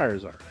fire's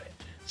alright.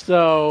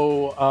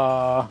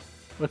 So,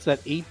 what's that?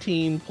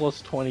 18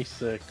 plus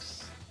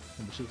 26.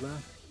 How much is that?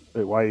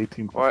 wait, why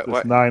 18 What- plus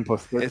what? 9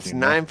 plus 13? It's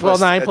 9 Well, plus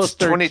 9 it's plus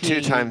 22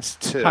 13 times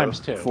 2. Times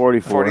 2.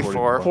 44.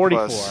 44.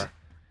 44. Plus,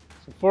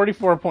 So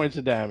 44 points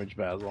of damage,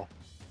 Basil.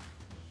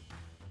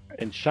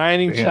 And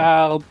Shining Damn.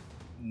 Child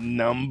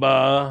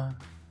number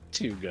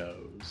 2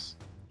 goes.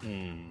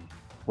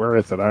 Where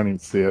is it? I don't even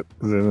see it.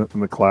 Is it in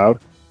the cloud?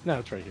 No,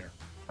 it's right here.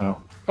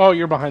 Oh. Oh,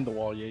 you're behind the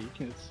wall. Yeah, you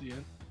can't see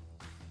it.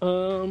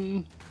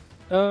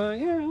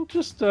 Yeah, it'll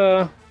just,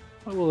 what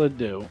will it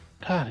do?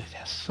 God, it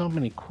has so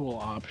many cool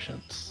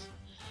options.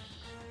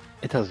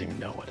 It doesn't even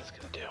know what it's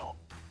gonna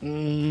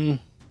do.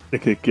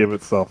 It could give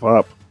itself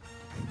up.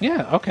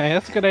 Yeah, okay,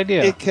 that's a good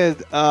idea. It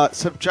could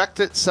subject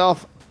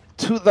itself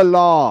to the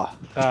law.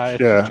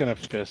 It's Yeah. just gonna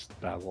fist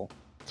Basil.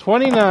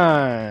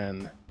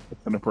 29.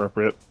 It's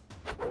inappropriate.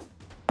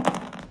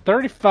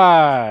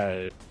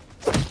 35.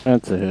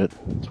 That's a hit.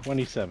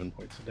 27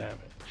 points of damage.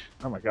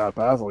 Oh my god,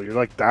 Basil, you're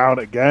like down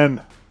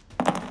again.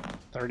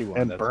 31.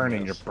 And that's a burning.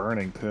 You're miss.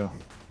 burning too.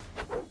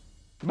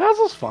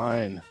 Basil's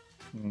fine.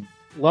 Hmm.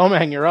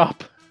 Lomang, you're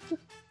up.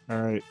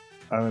 Alright.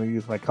 I'm going to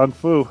use my Kung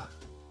Fu.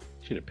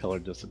 Shoot, a pillar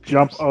disappears.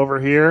 Jump over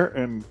here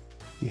and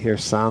You hear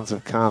sounds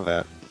of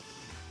combat.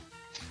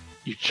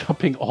 You're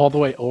jumping all the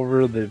way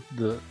over the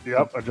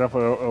yep, I jump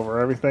over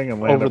everything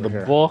and land over the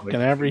here. book Like,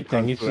 and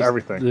everything. Kung He's Fu just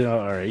everything. Yeah,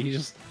 all right, he's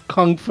just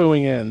kung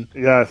fuing in.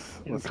 Yes.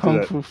 You're Let's kung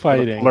do it. fu With a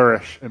fighting.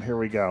 flourish, and here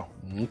we go.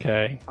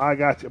 Okay. I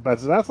got you. But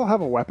does Basil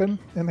have a weapon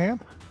in hand?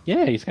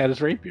 Yeah, he's got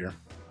his rapier.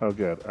 Oh,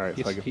 good. All right,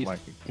 so I get He's-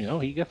 flanking. You know,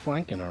 he got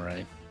flanking all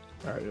right.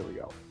 All right, here we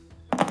go.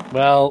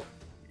 Well,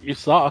 you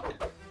suck.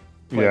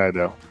 Yeah, I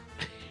know.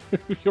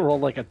 You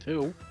rolled like a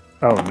 2,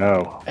 Oh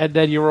no, and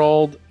then you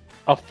rolled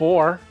a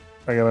 4.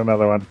 I got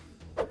another one.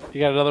 You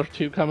got another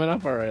 2 coming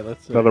up. All right,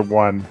 let's see. Another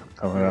one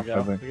coming Here up. we I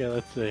go. think. Okay,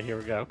 let's see. Here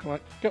we go. Come on,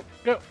 go,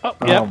 go. Oh,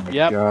 Oh yep, my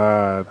yep.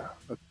 god,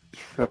 a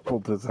triple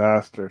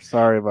disaster.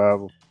 Sorry,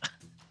 Basil.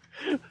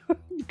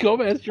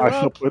 Gomez, you're I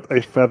shall up. put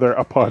a feather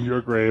upon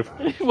your grave.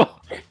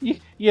 Well,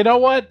 you know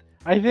what?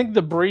 I think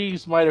the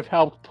breeze might have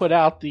helped put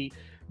out the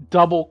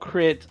double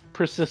crit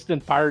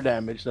persistent fire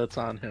damage that's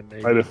on him.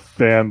 Maybe. Might have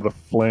fanned the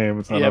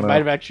flames. I Yeah, it don't know. might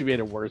have actually made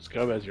it worse.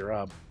 Gomez, you're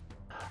up.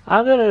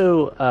 I'm going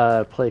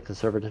to play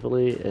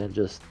conservatively and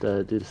just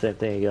do the same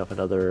thing and get up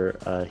another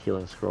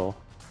healing scroll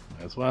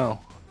As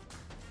well.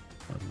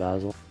 on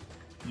Basil.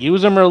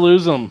 Use them or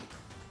lose them.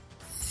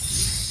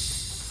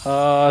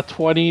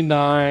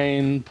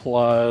 29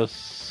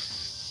 plus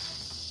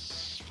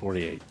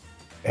 48.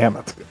 Damn,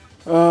 that's good.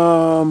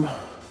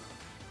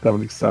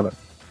 77.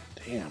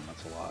 Damn,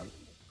 that's a lot.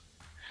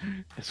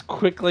 As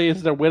quickly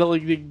as they're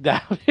whittling it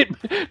down,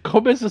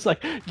 Gomez is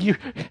like,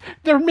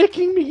 they're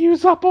making me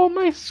use up all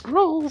my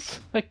scrolls.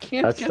 I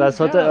can't get That's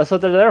them what out." that's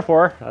what they're there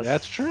for.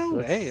 That's true.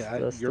 that's- Hey,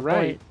 that's you're the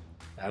right. point.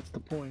 That's the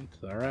point.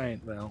 All right.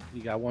 Well,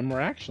 you got one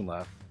more action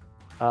left,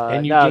 And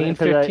and you gain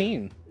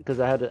 15. because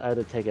I had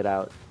to take it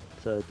out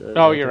So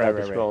Oh, you're right, to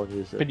right, scroll right. and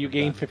use it. But you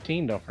gain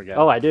 15, don't forget.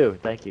 Oh, I do.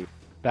 Thank you.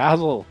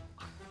 Basil.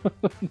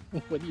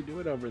 What are you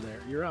doing over there?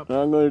 You're up.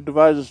 So I'm going to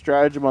devise a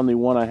stratagem on the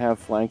one I have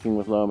flanking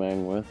with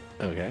Lomang with.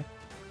 Okay.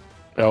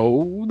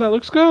 Oh, that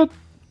looks good.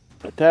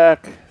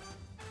 Attack.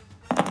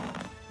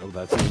 Oh,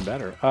 that's even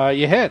better.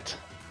 You hit.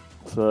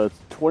 So it's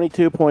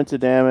 22 points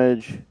of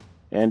damage,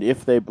 and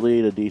if they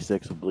bleed, a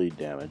d6 of bleed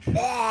damage. Oh,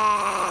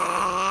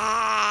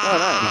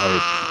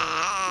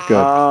 nice.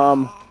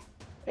 Good.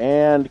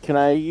 And can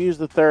I use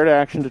the third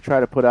action to try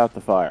to put out the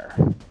fire?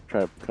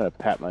 Try to kind of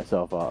pat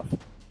myself off.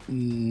 Or is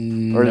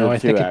No, it I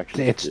two think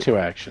actions? it's 2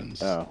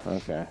 actions. Oh,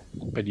 okay.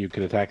 But you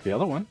could attack the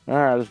other one. All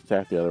right, let's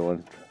attack the other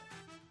one.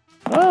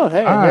 Oh,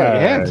 hey, All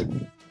hey. right. hit.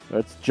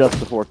 That's just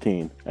the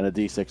 14, and a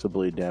d6 of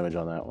bleed damage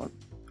on that one.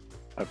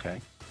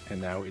 Okay.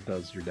 And now it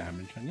does your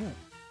damage on you.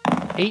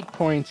 8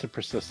 points of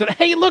persistent.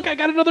 Hey, look, I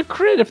got another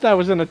crit if that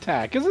was an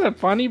attack. Isn't that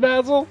funny,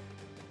 Basil?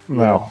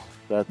 No.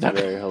 That's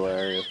very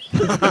hilarious.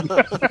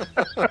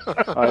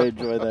 I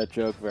enjoy that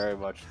joke very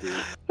much,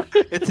 Steve.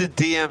 It's a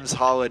DM's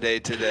holiday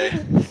today.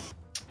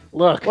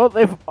 Look. Well,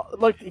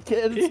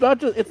 it's not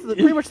just, it's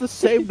pretty much the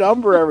same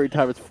number every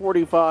time. It's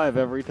 45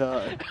 every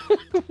time.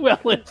 Well,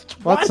 it's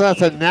 20. What's that?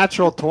 It's a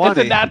natural 20.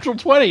 It's a natural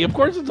 20. Of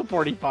course it's a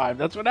 45.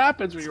 That's what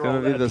happens when It's you roll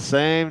going to be that. the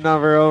same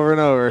number over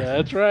and over.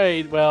 That's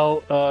right.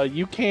 Well,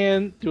 you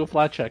can do a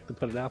flat check to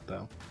put it out,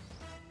 though.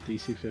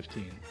 DC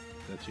 15.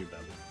 That's you,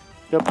 Basil.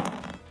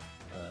 Yep.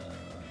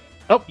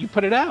 Oh, you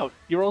put it out.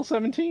 You roll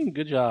 17.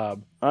 Good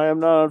job. I am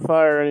not on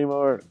fire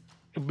anymore.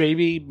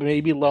 Maybe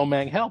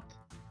Lomang helped.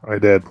 I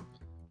did.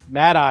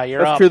 Mad Eye, you're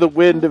That's up. true. The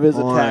wind of his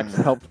One. attacks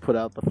helped put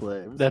out the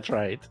flames. That's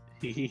right.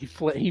 He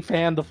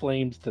fanned the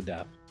flames to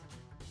death.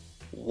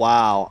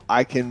 Wow.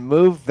 I can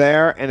move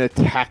there and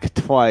attack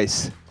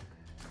twice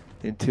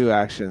in 2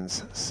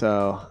 actions.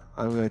 So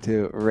I'm going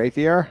to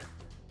rapier.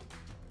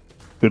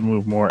 Could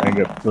move more and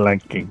get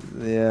flanking.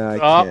 Yeah, I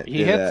Oh, can't he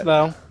do hits, that.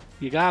 though.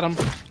 You got him.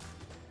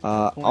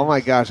 Oh my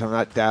gosh, I'm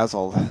not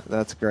dazzled.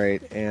 That's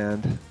great.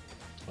 And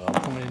 12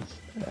 points.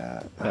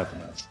 That's a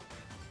mess.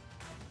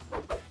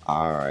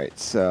 all right.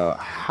 So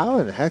how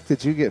in the heck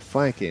did you get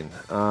flanking?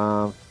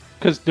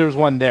 Because there was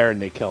one there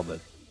and they killed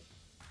it.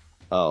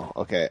 Oh,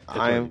 okay. I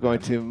already am going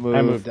done. to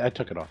move. I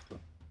took it off the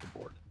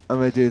board. I'm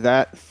going to do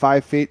that.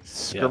 5 feet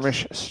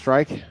skirmish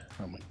strike.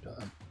 Oh my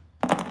god.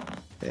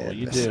 Well, And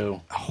you miss do.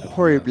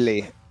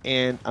 horribly,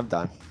 and I'm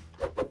done.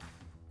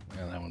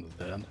 Yeah, that one's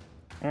dead.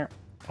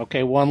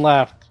 Okay, one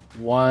left.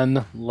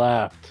 One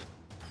left.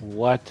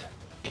 What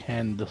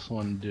can this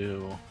one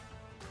do?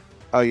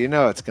 Oh, you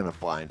know it's going to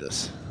blind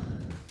us.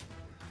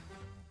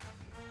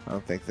 I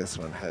don't think this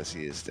one has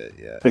used it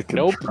yet. It can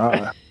Nope.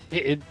 try.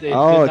 It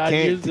Oh, did not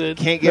use it.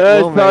 can't No, get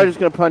it's probably Lomang. just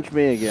going to punch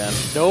me again.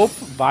 Nope.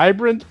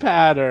 Vibrant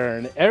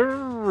pattern.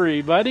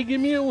 Everybody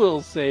give me a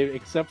will save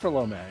except for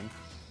Lomang.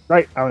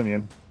 Right, I'm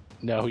immune.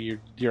 No,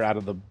 you're out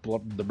of the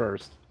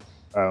burst.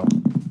 Oh.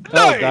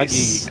 Oh,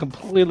 Nice! Dougie,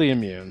 completely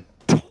immune.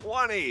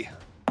 20.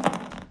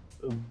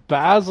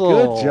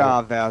 Basil. Good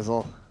job,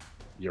 Basil.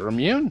 You're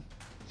immune.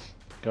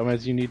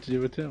 Gomez, you need to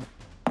do it too.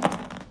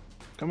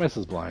 Gomez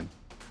is blind.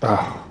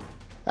 Oh.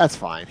 That's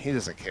fine. He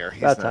doesn't care.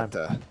 He's That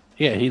not.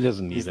 Yeah, he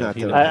doesnesn't need He's it. not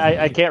He doing doesn't-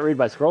 I can't read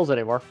my scrolls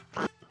anymore.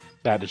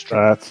 That is true.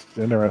 That's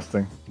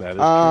interesting. That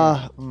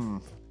is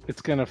true.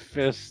 It's gonna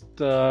fist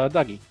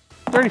Dougie.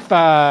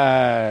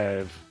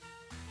 35.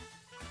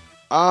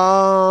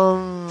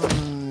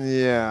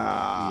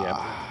 Yeah. Yep.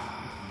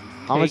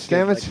 How much Taken,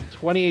 damage? like,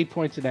 28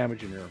 points of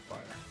damage and you're on fire.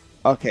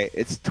 Okay,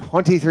 it's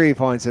 23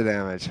 points of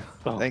damage.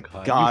 Oh, Thank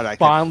God. God You I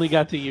can finally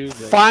got to use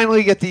it.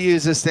 finally get to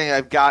use this thing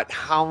I've got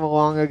how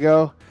long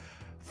ago?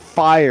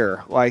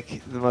 Fire,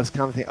 like the most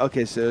common thing.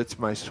 Okay, so it's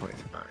minus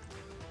 23.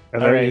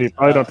 And All then right, you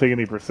probably don't take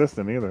any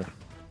persistent either.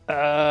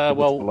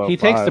 Well, below he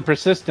takes the 5.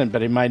 persistent,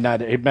 but it might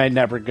not. It might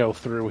never go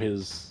through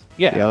his.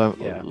 Yeah,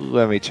 Yeah.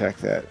 let me check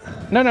that.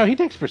 No, he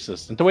takes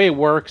persistent. The way it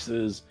works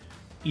is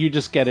you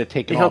just get it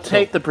taken He'll off.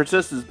 take the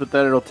persistence, but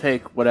then it'll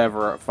take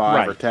whatever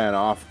 5 or Right. 10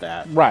 off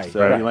that. Right, So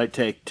right. you might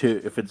take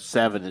 2. If it's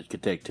 7, it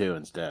could take 2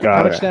 instead. Got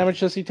How it. much damage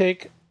does he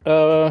take,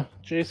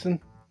 Jason?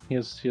 He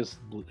has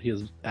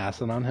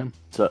acid on him.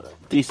 So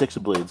D6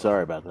 of bleed.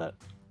 Sorry about that.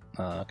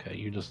 Okay,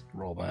 you just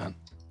roll that.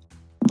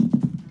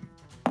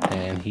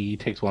 And he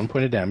takes 1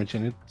 point of damage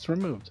and it's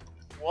removed.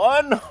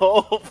 1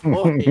 whole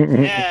point.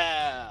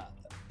 Yeah.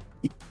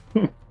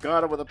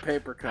 Got him with a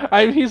paper cut.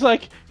 He's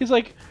like, it's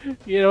like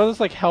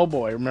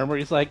Hellboy. Remember,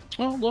 he's like,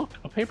 oh look,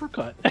 a paper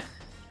cut.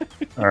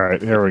 All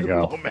right, here we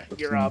go. Oh, man,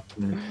 you're up.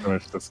 Let me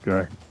finish this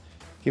guy.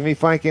 Give me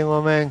flanking,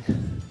 Lomang,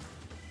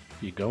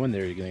 You go in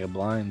there, you're gonna get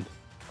blind.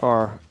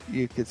 or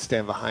you could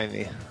stand behind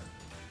me.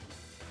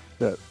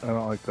 Shit, I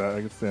don't like that. I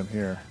can stand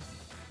here.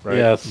 Right?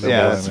 Yes, No yeah,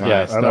 blinding. that's fine.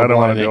 yes, I no don't want to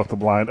blinding. deal with the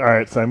blind. All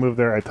right, so I move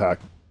there. I attack.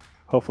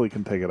 Hopefully, you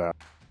can take it out.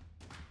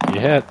 You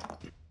hit.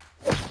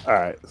 All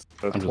right,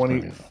 so I'm just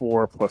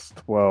 24 plus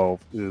 12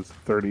 is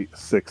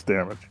 36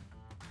 damage.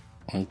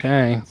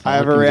 Okay. it's I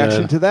have a looking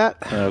reaction good. to that.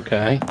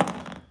 Okay.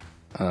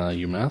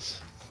 You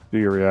miss. Do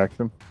your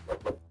reaction.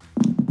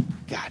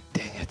 God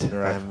dang it!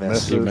 Your I reaction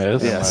missed. You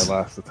miss. And Yes. my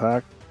last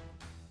attack.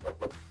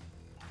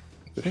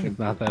 Fishing,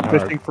 not that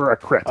hard. fishing for a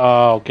crit.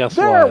 Oh, guess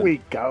there what? we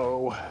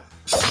go.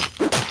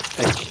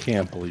 I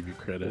can't believe you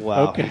critted.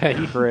 Wow. Okay.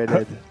 He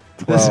critted.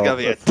 This is going to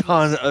be a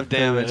ton of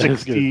damage. It is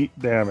 60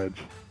 damage.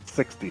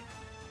 60.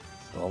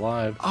 Still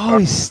alive. Oh,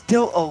 he's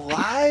still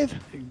alive?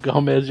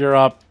 Gomez, you're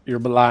up. You're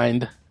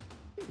blind.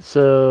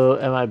 So,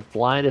 am I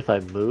blind if I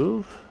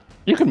move?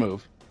 You can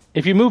move.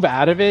 If you move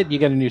out of it, you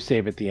get a new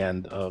save at the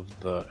end of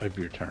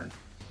your turn.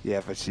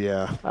 Yeah, but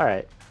yeah. All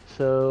right.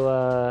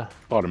 So,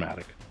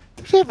 Automatic.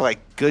 Does he have like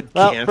good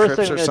well, cantrips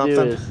first thing or I'm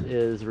gonna something? do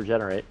is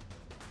regenerate.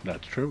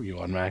 That's true. You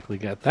automatically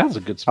get. That's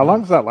a good spell. How long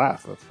does that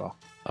last? That spell.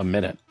 A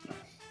minute.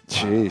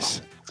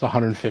 Jeez. It's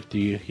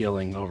 150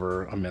 healing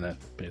over a minute,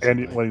 basically.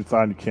 And when it's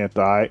on, you can't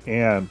die,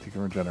 and you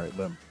can regenerate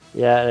limb.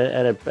 Yeah,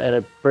 and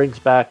it brings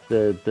back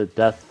the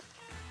death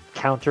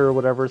counter or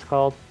whatever it's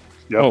called.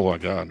 Yep. Oh my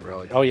god,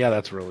 really? Oh yeah,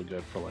 that's really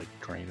good for like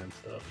drain and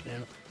stuff. Yeah.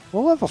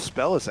 What level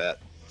spell is that?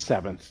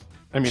 7th.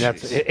 I mean,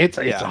 Jeez. it's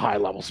Yeah. a high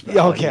level spell.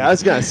 Yeah, okay, I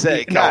was gonna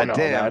say, No, god no,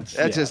 damn,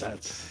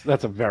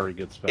 that's a very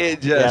good spell.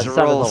 it Yeah, just it's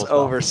 7th rolls level spell.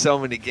 over so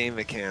many game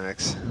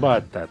mechanics.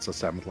 But that's a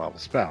 7th level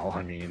spell.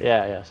 I mean,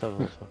 Yeah.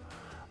 So,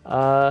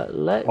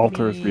 let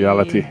Alters me,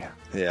 reality.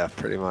 Yeah,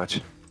 pretty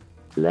much.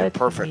 Let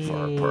Perfect for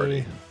our me-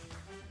 party.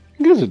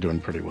 you guys are doing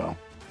pretty well.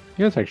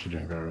 You guys are actually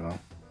doing very well.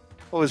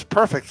 It was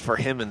perfect for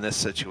him in this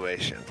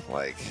situation.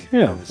 Like,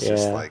 Yeah. it was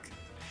just Yeah. like,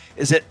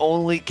 is it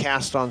only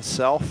cast on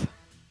self?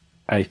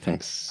 I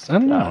think so. I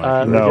don't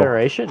know. No.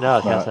 Regeneration? No,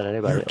 it can't on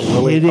anybody. A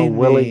kidding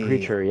willing me.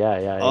 creature.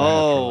 Yeah.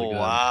 Oh, really good.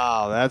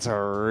 wow. That's a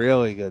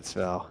really good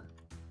spell.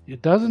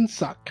 It doesn't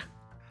suck.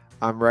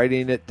 I'm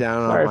writing it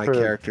down Sorry on my for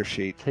character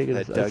sheet. Taking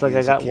that it's Doug like I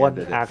is a got one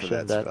candidate for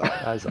action that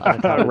spell. is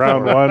unaccounted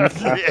Round for. 1,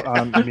 cast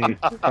on me.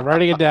 I'm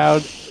writing it down.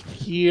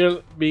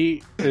 Heal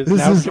me. This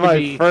now is gonna my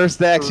be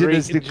first action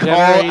is to call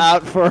regenerate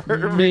out for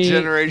me.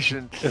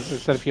 regeneration.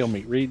 Instead of heal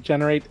me,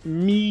 regenerate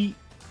me.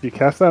 If you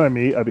cast that on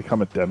me, I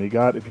become a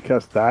demigod. If you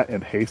cast that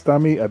and haste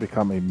on me, I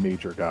become a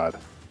major god.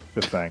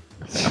 Just saying.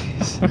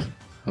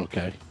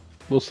 Okay,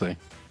 we'll see.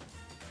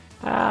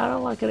 I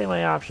don't like any of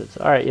my options.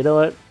 All right, you know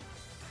what?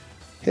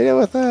 Hit it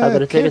with I'm a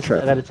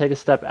gonna take a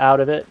step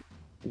out of it.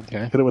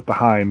 Okay, Hit it with the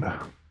hind.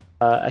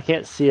 I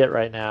can't see it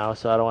right now,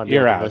 so I don't want to.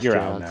 you're out. You're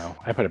out now.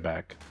 I put it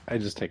back. I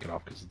just take it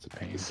off because it's a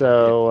pain.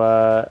 So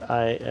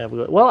I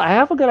am. Well, I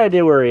have a good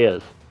idea where he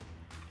is.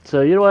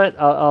 So you know what?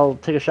 I'll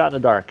take a shot in the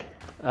dark.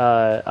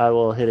 I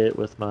will hit it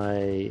with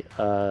my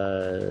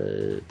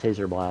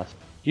taser blast.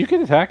 You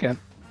can attack it.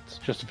 It's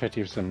just a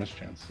 50%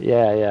 mischance.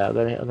 Yeah. I'm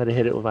gonna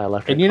hit it with my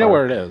electric. And you know arc.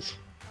 where it is.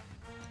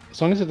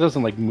 As long as it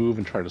doesn't like move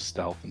and try to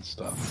stealth and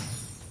stuff.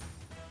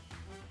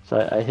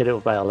 So I hit it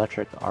with my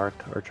electric arc,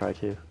 or try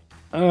to.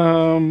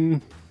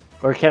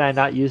 Or can I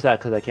not use that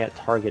because I can't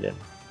target him?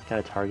 Can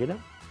I target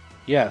him?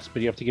 yes,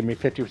 but you have to give me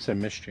 50%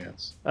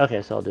 mischance.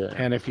 Okay, so I'll do it.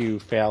 And if you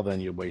fail,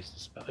 then you waste the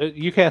spell.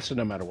 You cast it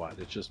no matter what.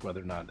 It's just whether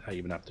or not I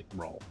even have to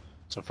roll.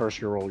 So first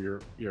you roll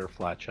your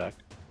flat check.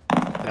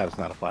 That is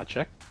not a flat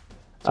check.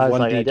 It's a I was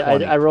like,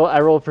 1d20. I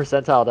roll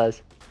percentile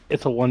dice.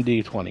 It's a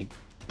 1d20.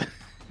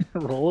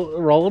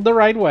 roll it the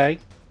right way.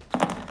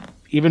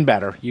 Even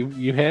better.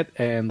 You hit,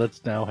 and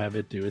let's now have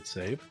it do its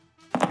save.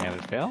 And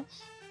it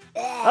fails.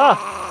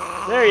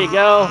 Oh, there you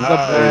go. The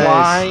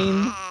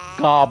blind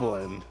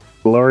goblin.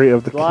 Glory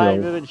of the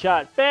Blind kill. moving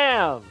shot.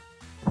 Bam!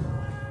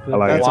 The I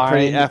like it. That's a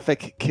pretty blind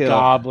epic kill.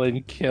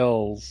 goblin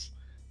kills.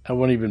 I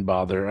won't even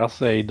bother. I'll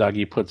say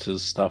Dougie puts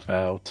his stuff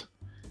out.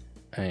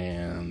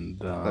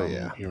 And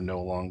yeah. you're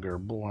no longer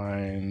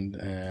blind.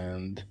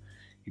 And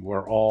you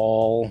are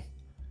all...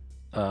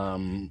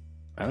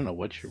 I don't know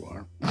what you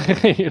are.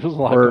 There's a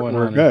lot going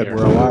We're on good. here.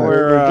 We're alive.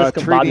 We're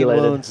treating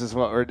discombobulated. wounds is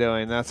what we're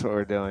doing. That's what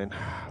we're doing.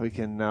 We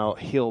can now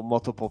heal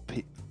multiple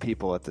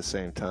people at the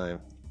same time.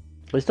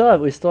 We still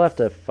have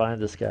to find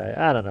this guy.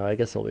 I don't know. I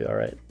guess he'll be all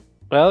right.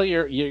 Well,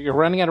 you're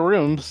running out of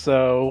rooms,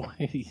 so...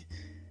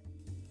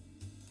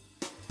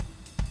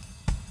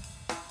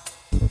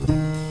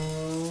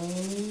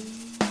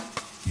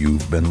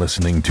 You've been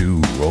listening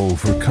to Roll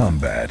for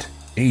Combat,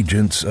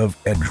 Agents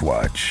of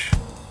Edgewatch.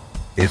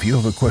 If you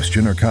have a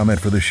question or comment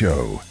for the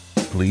show,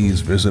 please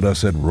visit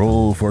us at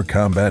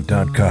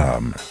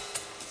rollforcombat.com.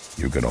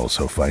 You can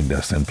also find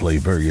us and play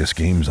various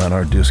games on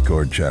our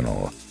Discord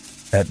channel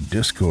at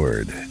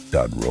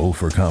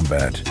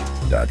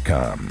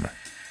discord.rollforcombat.com.